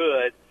they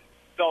could.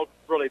 Felt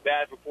really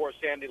bad for poor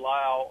Sandy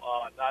Lyle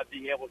not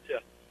being able to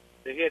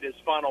hit his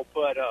final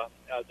putt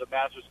as a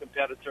Masters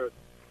competitor,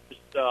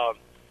 just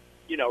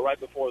right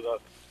before the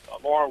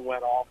alarm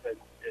went off, and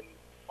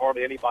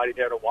hardly anybody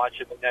there to watch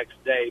him the next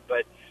day.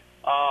 But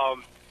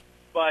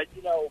for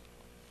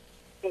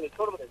the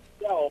tournament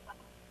itself,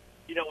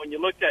 when you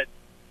looked at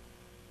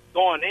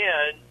going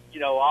in,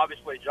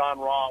 obviously Jon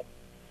Rahm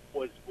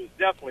was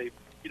definitely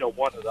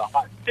one of the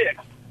hot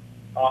picks.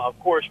 Of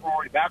course,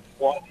 Rory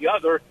McIlroy, the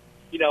other,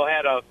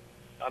 had an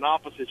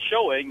opposite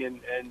showing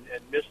and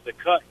missed the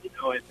cut, and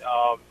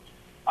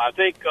I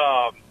think,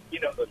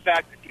 the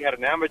fact that you had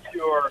an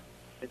amateur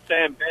and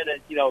Sam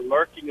Bennett,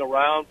 lurking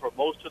around for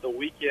most of the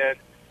weekend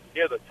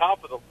near the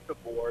top of the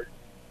leaderboard,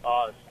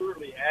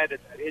 certainly added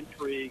that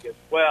intrigue as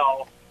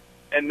well.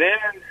 And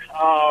then,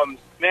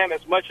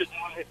 as much as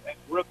I have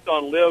ripped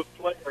on live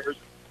players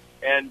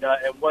and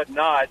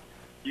whatnot,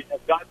 you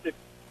have got to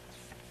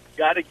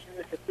give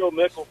it to Phil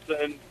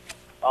Mickelson,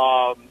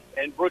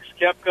 and Brooks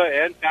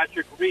Koepka and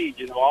Patrick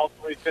Reed, all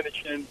three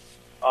finishing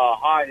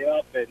high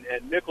up, and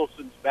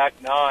Mickelson's back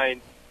 9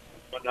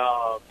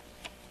 on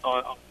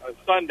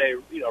Sunday,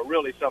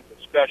 really something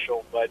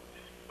special. But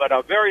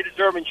a very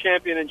deserving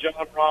champion in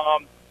Jon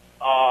Rahm.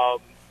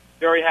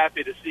 Very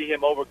happy to see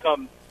him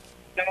overcome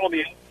not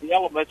only the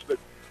elements, but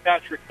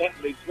Patrick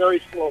Bentley's very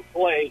slow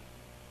play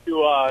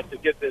to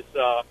get this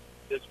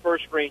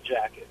first green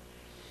jacket.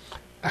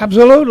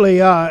 Absolutely,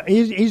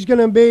 he's going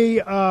to be.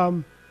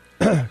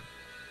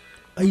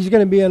 He's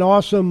going to be an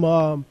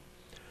awesome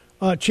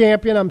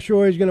champion. I'm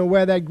sure he's going to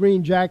wear that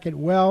green jacket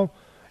well,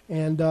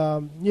 and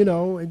I'm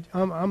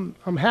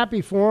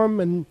happy for him.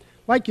 And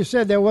like you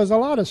said, there was a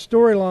lot of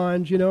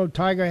storylines.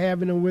 Tiger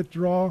having to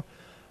withdraw,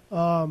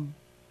 you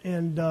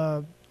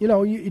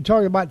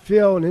talk about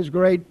Phil and his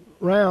great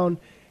round.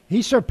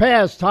 He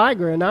surpassed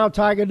Tiger, and now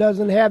Tiger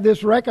doesn't have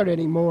this record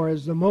anymore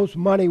as the most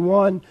money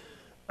won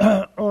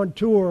on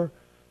tour,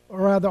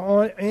 or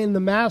rather in the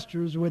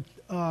Masters with.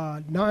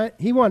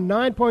 He won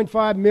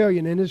 $9.5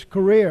 million in his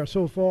career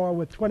so far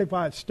with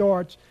 25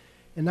 starts,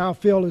 and now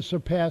Phil has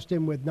surpassed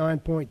him with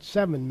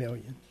 $9.7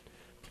 million.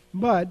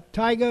 But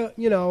Tiger,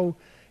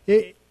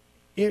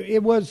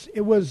 it was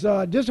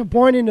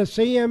disappointing to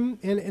see him,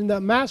 and the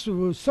Masters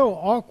was so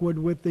awkward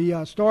with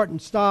the start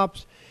and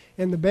stops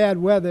and the bad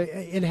weather.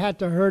 It had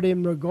to hurt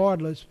him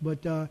regardless.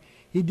 But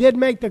he did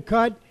make the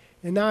cut,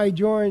 and now he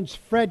joins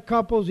Fred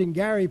Couples and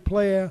Gary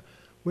Player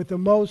with the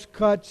most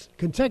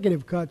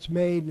consecutive cuts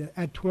made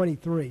at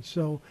 23.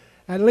 So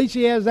at least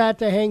he has that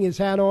to hang his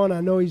hat on.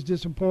 I know he's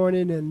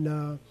disappointed,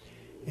 and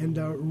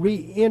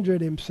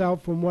re-injured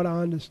himself, from what I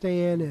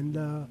understand,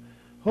 and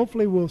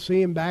hopefully we'll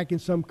see him back in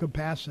some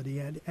capacity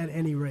at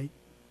any rate.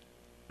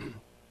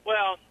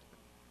 Well,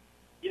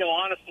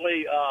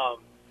 honestly,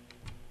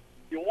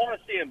 you want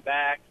to see him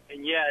back,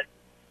 and yet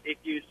if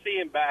you see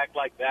him back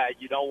like that,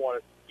 you don't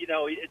want to.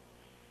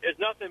 There's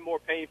nothing more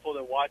painful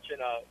than watching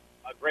a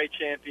great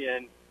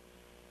champion,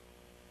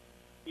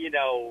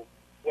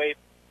 way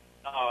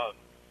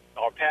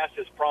or past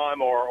his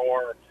prime,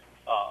 or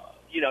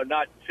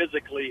not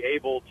physically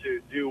able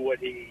to do what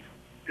he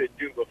could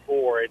do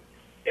before. It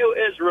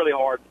is really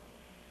hard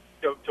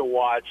to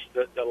watch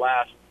the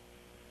last,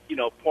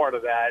 part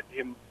of that,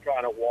 him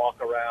trying to walk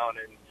around.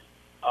 And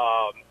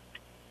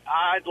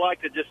I'd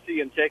like to just see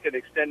him take an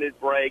extended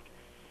break.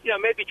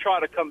 Maybe try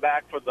to come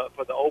back for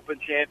the Open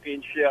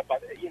Championship.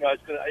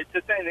 It's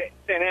at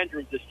St.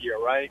 Andrews this year,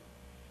 right?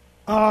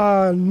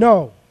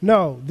 No.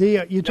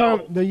 The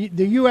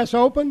U.S.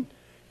 Open?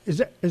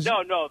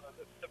 No,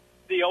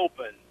 the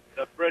Open,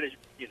 the British.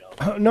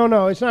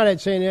 No, it's not at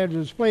St.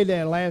 Andrews. It played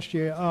there last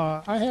year.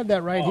 I have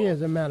that right here,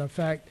 as a matter of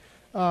fact.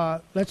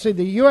 Let's see,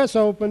 the U.S.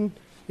 Open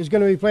is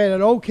going to be played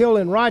at Oak Hill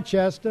in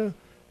Rochester.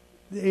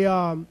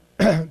 The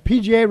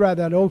PGA,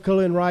 at Oak Hill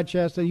in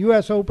Rochester.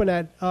 U.S. Open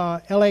at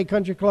L.A.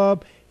 Country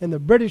Club, and the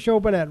British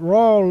Open at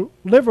Royal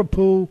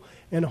Liverpool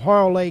in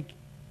Harl Lake,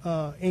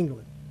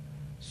 England.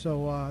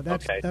 So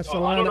that's the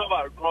lineup. I don't know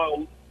about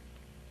Royal.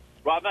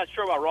 I'm not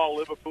sure about Royal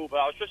Liverpool,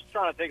 but I was just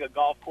trying to think of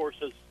golf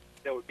courses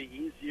that would be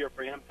easier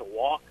for him to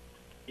walk,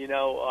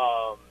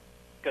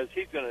 because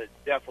he's going to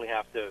definitely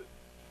have to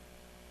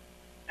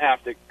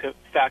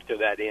factor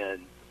that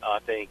in, I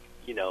think,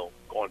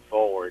 going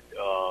forward.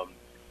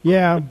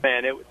 Yeah.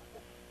 Man, it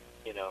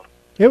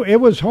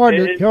was hard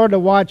to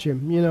watch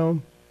him,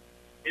 It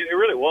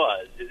really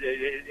was.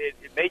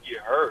 It made you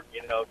hurt,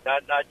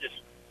 not just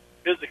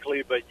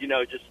physically, but,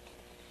 just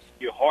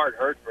your heart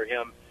hurt for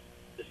him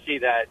to see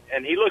that.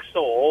 And he looks so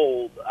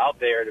old out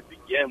there to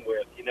begin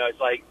with. It's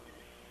like,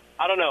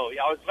 I don't know.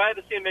 I was glad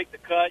to see him make the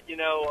cut.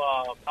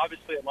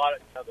 Obviously a lot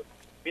of the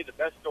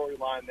best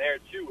storyline there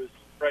too was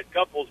Fred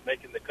Couples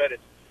making the cut.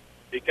 It's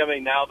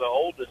becoming now the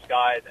oldest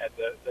guy at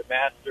the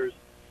Masters.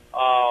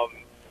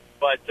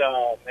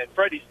 And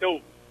Freddie's still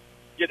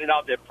getting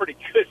out there pretty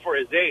good for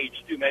his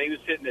age too, man. He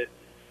was hitting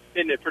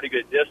it pretty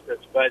good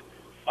distance. But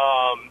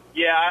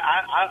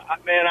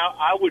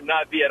I would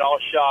not be at all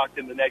shocked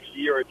in the next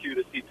year or two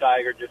to see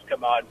Tiger just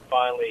come out and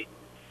finally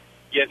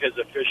give his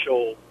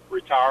official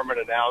retirement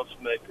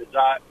announcement, because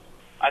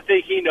I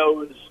think he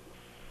knows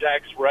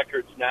Jack's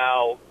record's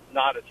now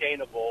not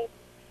attainable,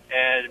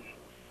 and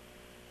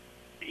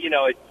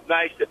it's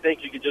nice to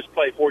think you can just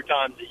play 4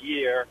 times a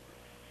year,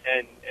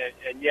 and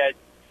yet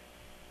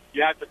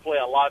you have to play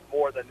a lot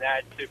more than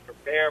that to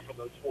prepare for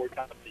those 4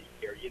 times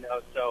a year.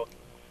 So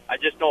I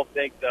just don't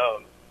think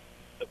the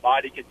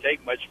body can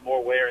take much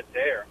more wear and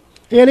tear.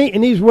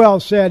 And he's well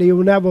said he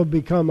will never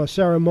become a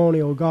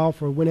ceremonial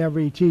golfer. Whenever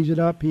he tees it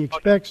up, he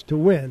expects to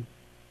win.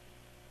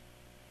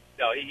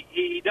 No,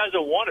 he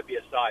doesn't want to be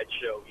a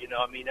sideshow.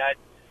 That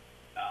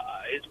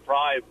his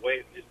pride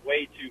is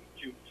way too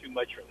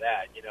much for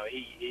that.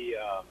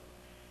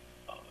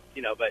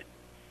 But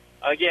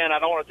again, I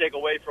don't want to take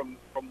away from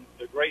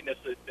the greatness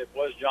that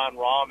was John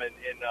Rahm and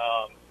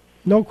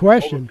no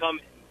question.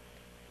 Overcoming,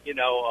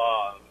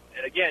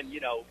 and again,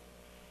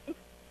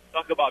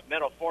 talk about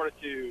mental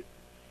fortitude.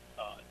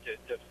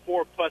 To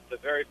 4-putt the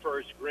very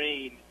first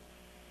green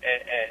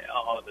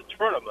on the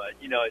tournament,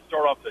 it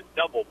started off with a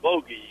double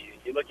bogey.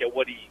 You look at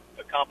what he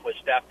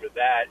accomplished after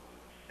that,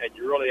 and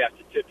you really have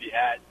to tip your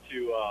hat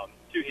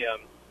to him.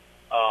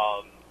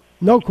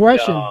 No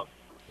question.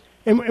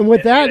 And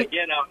with that, and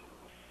again,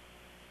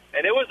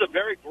 and it was a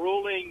very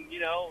grueling,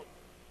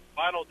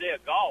 final day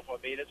of golf. I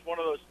mean, it's one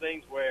of those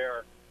things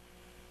where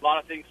a lot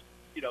of things,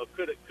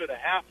 could have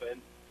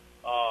happened.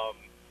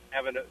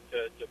 Having to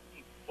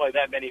play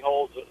that many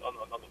holes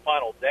on the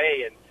final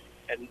day,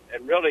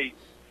 and really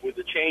with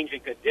the change in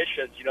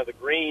conditions, the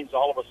greens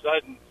all of a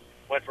sudden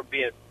went from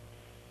being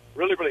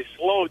really, really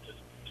slow to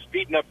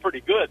speeding up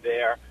pretty good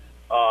there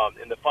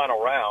in the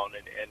final round,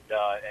 and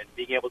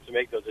being able to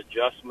make those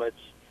adjustments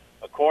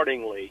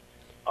accordingly.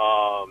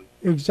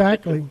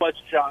 Exactly. Clutch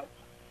shot.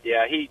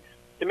 Yeah,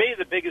 to me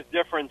the biggest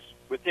difference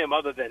with him,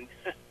 other than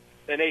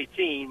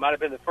 18, might have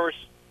been the first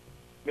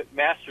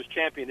Masters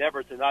champion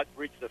ever to not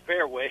reach the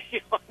fairway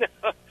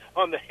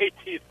on the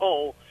 18th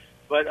hole.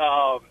 But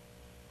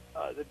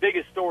the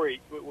biggest story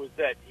was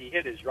that he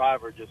hit his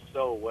driver just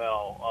so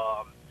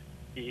well.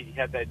 He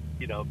had that,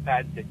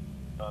 patented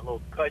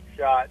little cut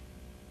shot,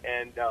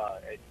 and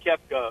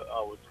Koepka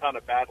was kind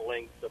of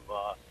battling some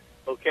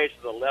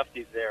locations of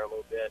lefties there a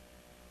little bit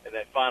in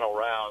that final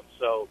round.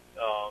 So,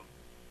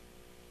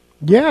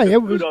 yeah,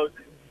 it was. Kudos.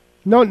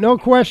 No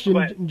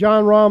question.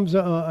 John Rahm's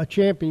a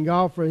champion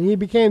golfer, and he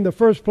became the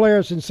first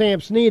player since Sam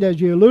Snead,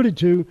 as you alluded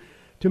to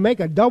make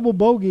a double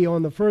bogey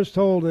on the first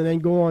hole and then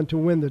go on to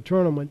win the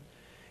tournament.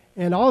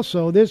 And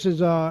also, this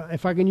is,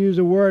 if I can use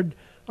a word,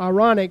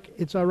 ironic.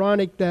 It's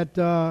ironic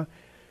that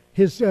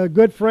his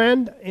good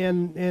friend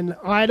and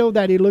idol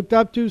that he looked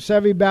up to,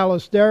 Seve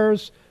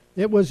Ballesteros.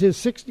 It was his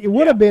 60. It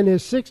would have been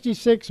his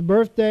 66th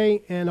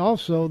birthday, and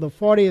also the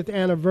 40th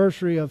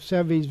anniversary of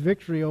Seve's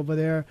victory over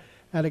there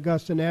at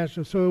Augusta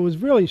National. So it was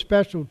really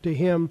special to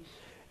him.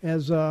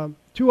 As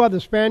two other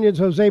Spaniards,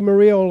 Jose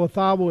Maria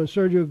Olazabal and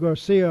Sergio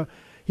Garcia,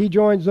 he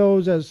joins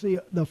those as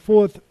the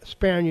fourth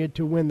Spaniard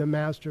to win the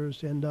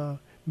Masters, and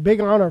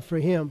big honor for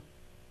him.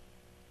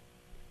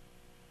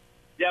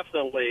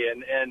 Definitely,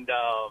 and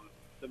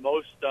the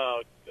most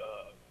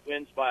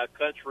wins by a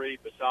country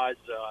besides,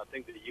 I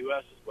think, the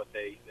U.S. is what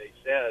they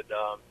said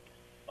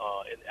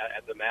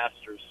at the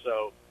Masters.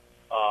 So,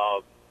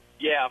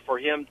 for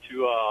him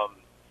to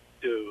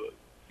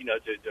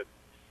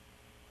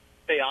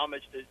pay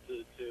homage to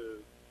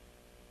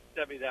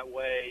Seve that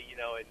way,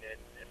 and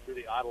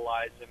really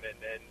idolize him, and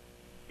then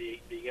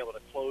being able to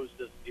close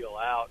this deal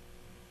out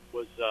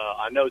was,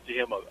 I know, to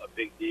him a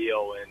big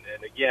deal.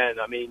 And again,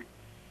 I mean,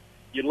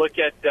 you look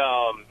at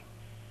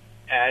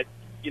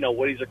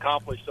what he's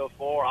accomplished so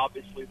far,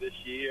 obviously this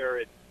year,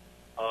 and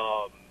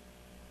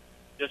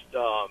just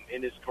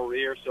in his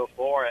career so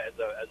far as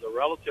a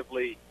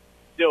relatively,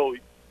 still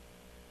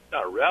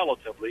not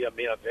relatively, I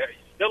mean,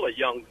 still a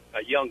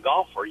young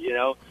golfer.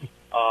 You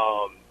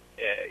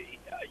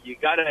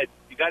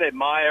gotta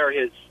admire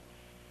his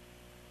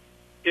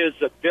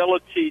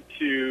ability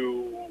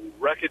to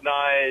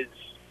recognize,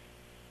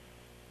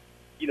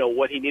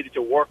 what he needed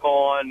to work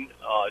on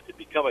to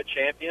become a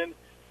champion,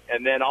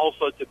 and then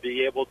also to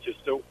be able to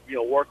still,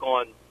 work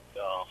on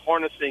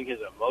harnessing his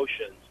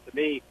emotions. To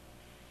me,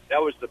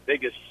 that was the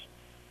biggest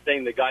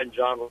thing that got in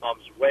John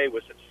Rahm's way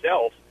was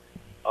himself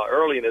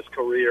early in his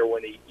career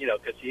when he,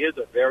 because he is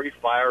a very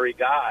fiery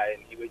guy,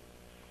 and he would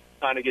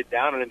kind of get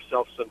down on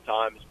himself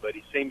sometimes, but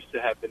he seems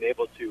to have been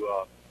able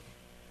to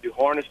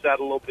harness that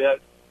a little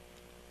bit.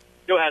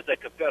 Still has that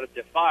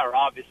competitive fire,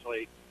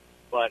 obviously,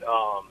 but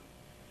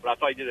I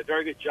thought he did a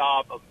very good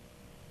job of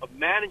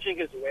managing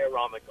his way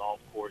around the golf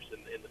course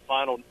in the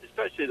final,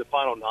 especially the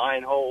final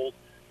 9 holes,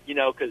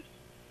 because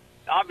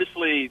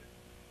obviously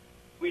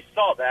we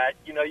saw that,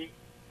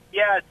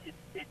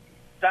 it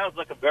sounds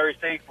like a very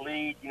safe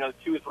lead,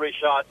 2 or 3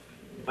 shots,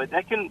 but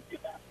that can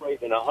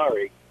evaporate in a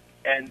hurry.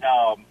 And,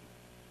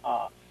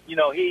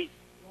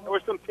 there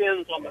were some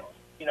pins on the,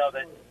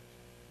 that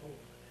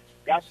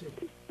got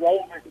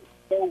rolling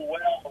so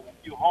well on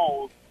a few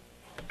holes,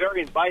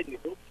 very inviting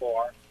to look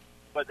for,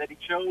 but that he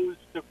chose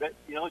to,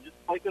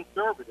 just play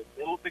conservative,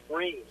 middle of the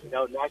green,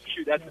 not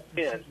shoot at the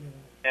pin.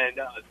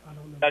 And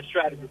that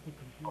strategy.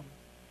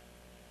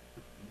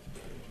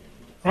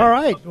 All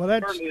right. Well,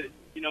 that's certainly,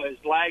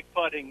 his lag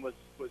putting was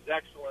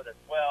excellent as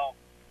well.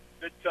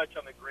 Good touch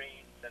on the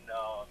greens, and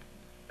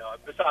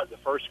besides the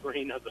first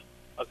green of the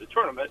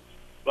tournament,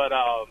 but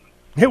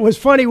it was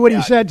funny what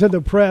he said to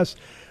the press.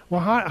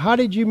 Well, how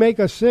did you make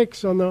a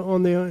 6 on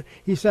the?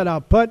 He said, "I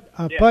putt,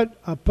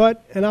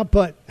 putt, and I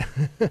putt."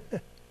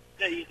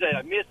 Yeah, he said,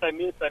 I miss,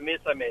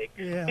 I make.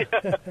 Yeah.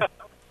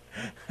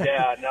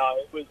 Yeah, no,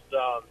 it was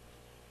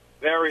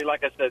very,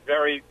 like I said,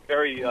 very,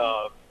 very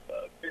good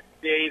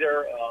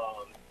theater.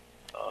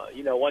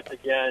 Once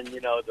again,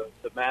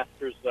 the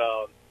Masters,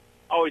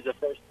 always a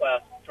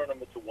first-class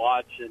tournament to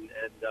watch, and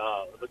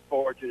look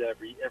forward to it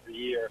every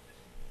year.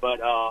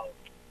 But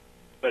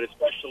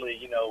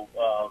especially,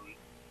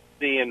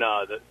 seeing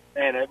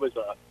man, it was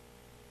a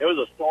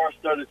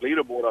star-studded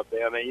leaderboard up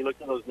there. I mean, you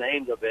look at those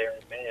names up there,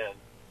 and man.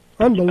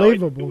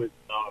 Unbelievable. It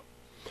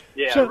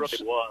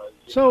really was.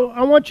 So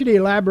I want you to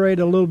elaborate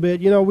a little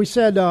bit. We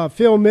said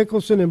Phil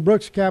Mickelson and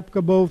Brooks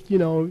Koepka both,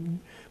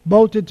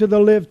 bolted to the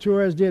LIV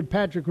Tour, as did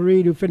Patrick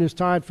Reed, who finished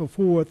tied for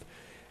 4th.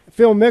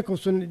 Phil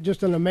Mickelson,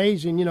 just an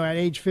amazing, at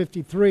age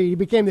 53. He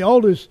became the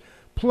oldest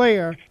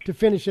player to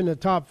finish in the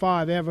top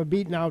 5, ever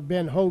beating out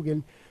Ben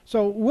Hogan.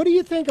 So what do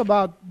you think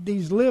about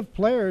these LIV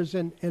players?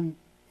 And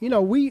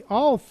we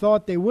all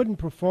thought they wouldn't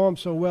perform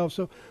so well.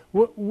 So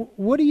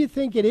what do you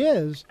think it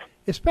is?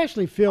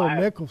 Especially Phil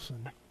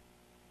Mickelson.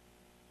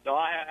 No,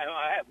 I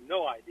have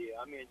no idea.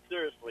 I mean,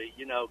 seriously,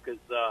 because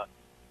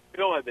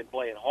Phil had been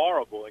playing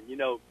horrible, and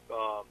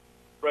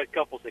Brett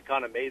Couples had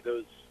kind of made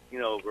those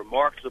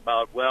remarks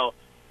about, well,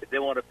 if they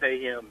want to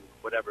pay him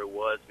whatever it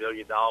was, $1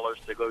 million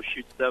to go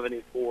shoot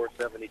 74,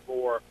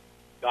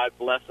 God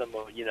bless him,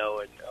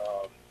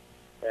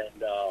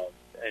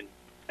 and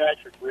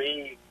Patrick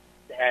Reed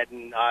I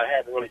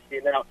hadn't really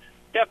seen. Now,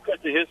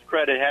 Koepka, to his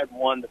credit, had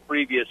won the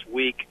previous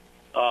week.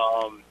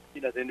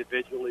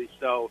 Individually.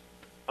 So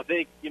I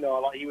think, he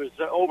was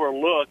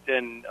overlooked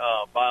and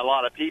by a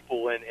lot of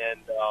people, and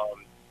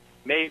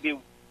maybe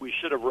we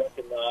should have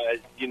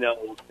recognized,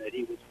 that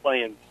he was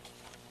playing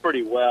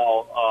pretty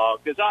well.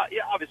 Because,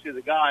 obviously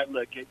the guy,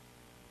 look,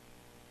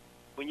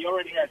 when you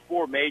already had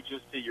 4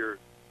 majors to your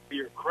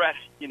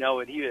credit,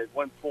 and he at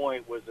one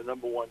point was the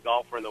number 1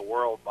 golfer in the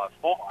world by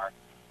far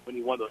when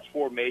he won those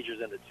 4 majors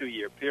in a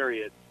 2-year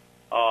period.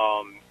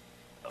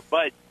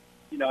 But,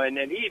 and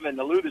then he even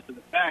alluded to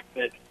the fact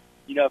that,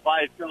 if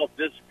I had felt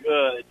this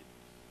good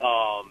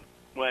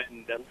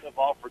when the LIV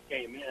offer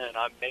came in,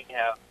 I may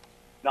have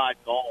not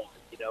gone.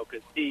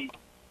 because he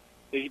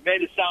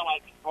made it sound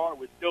like his heart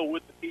was still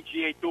with the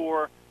PGA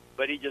Tour,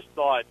 but he just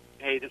thought,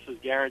 hey, this is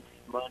guaranteed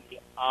money.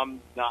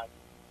 I'm not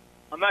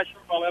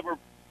sure if I'll ever,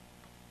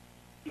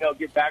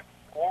 get back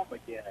to form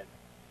again.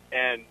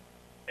 And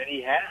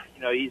he has,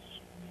 he's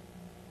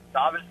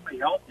obviously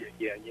healthy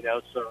again,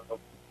 so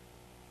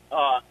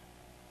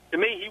to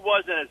me, he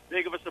wasn't as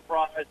big of a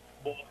surprise.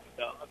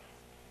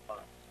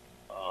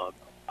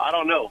 I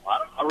don't know.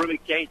 I really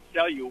can't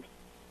tell you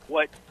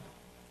what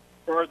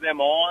spurred them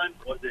on.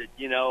 Was it,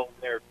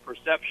 their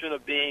perception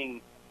of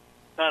being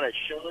kind of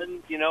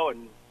shunned,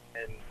 and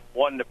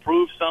wanting to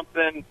prove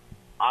something?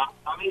 I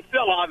mean,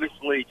 Phil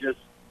obviously just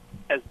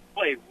has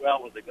played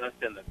well with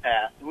Augusta in the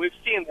past. And we've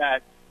seen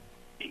that.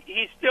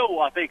 He's still,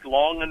 I think,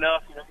 long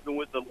enough, even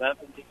with the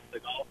length of the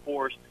golf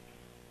course.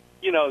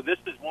 This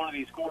is one of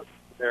these courses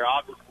where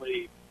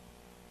obviously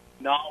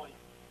knowledge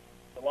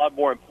is a lot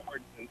more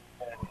important than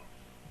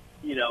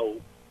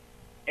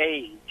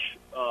age,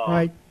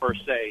 right, per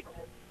se.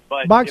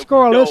 But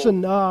Boxcar,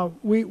 listen,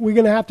 we're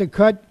going to have to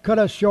cut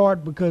us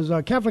short because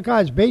Catholic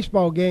High's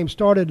baseball game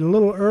started a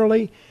little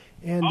early,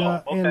 and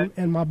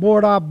and my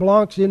board op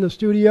Blanc's in the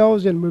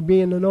studios, and we're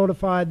being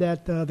notified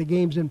that the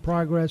game's in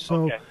progress.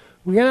 So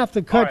we're going to have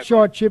to cut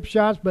short Chip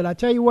Shots. But I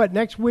tell you what,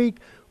 next week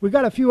we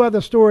got a few other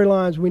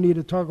storylines we need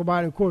to talk about.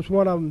 And, of course,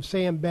 one of them,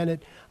 Sam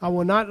Bennett. I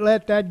will not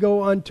let that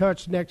go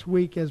untouched next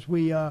week as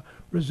we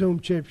resume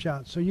Chip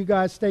Shots. So you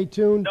guys stay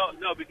tuned.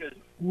 No, because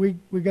we're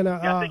going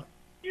to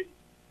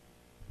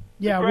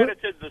he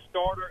credited the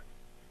starter.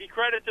 He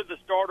credited the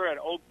starter at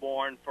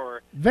Oakbourne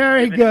for.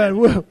 Very good.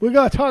 We're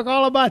going to talk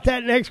all about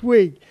that next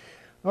week.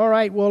 All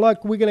right. Well,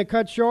 look, we're going to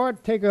cut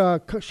short, take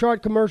a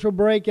short commercial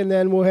break, and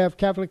then we'll have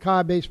Catholic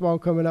High baseball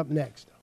coming up next.